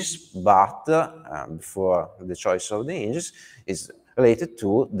the hinges, but before the choice of the hinges is related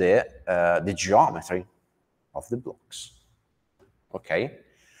to the geometry of the blocks, okay?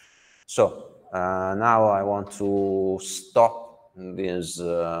 So now I want to stop this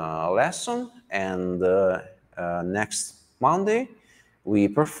lesson, and next Monday we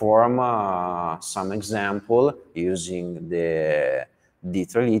perform some example using the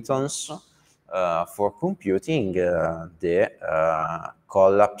trilitons for computing the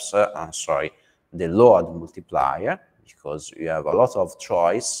collapse, the load multiplier, because you have a lot of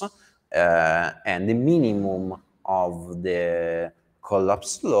choice, and the minimum of the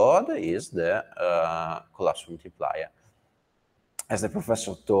collapse load is the collapse multiplier. As the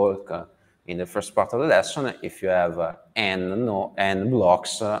professor told in the first part of the lesson, if you have n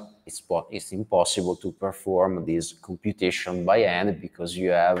blocks, it's impossible to perform this computation by hand because you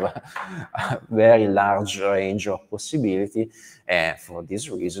have a very large range of possibility. And for this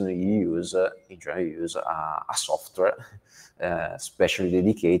reason, you generally use a software specially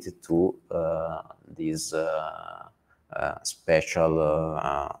dedicated to these special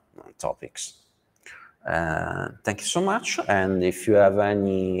topics. Thank you so much. And if you have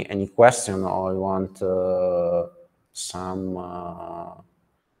any question or you want some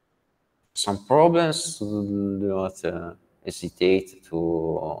problems, do not hesitate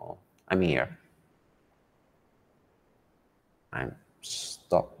to. I'm here. I'm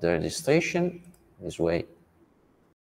stop the registration this way.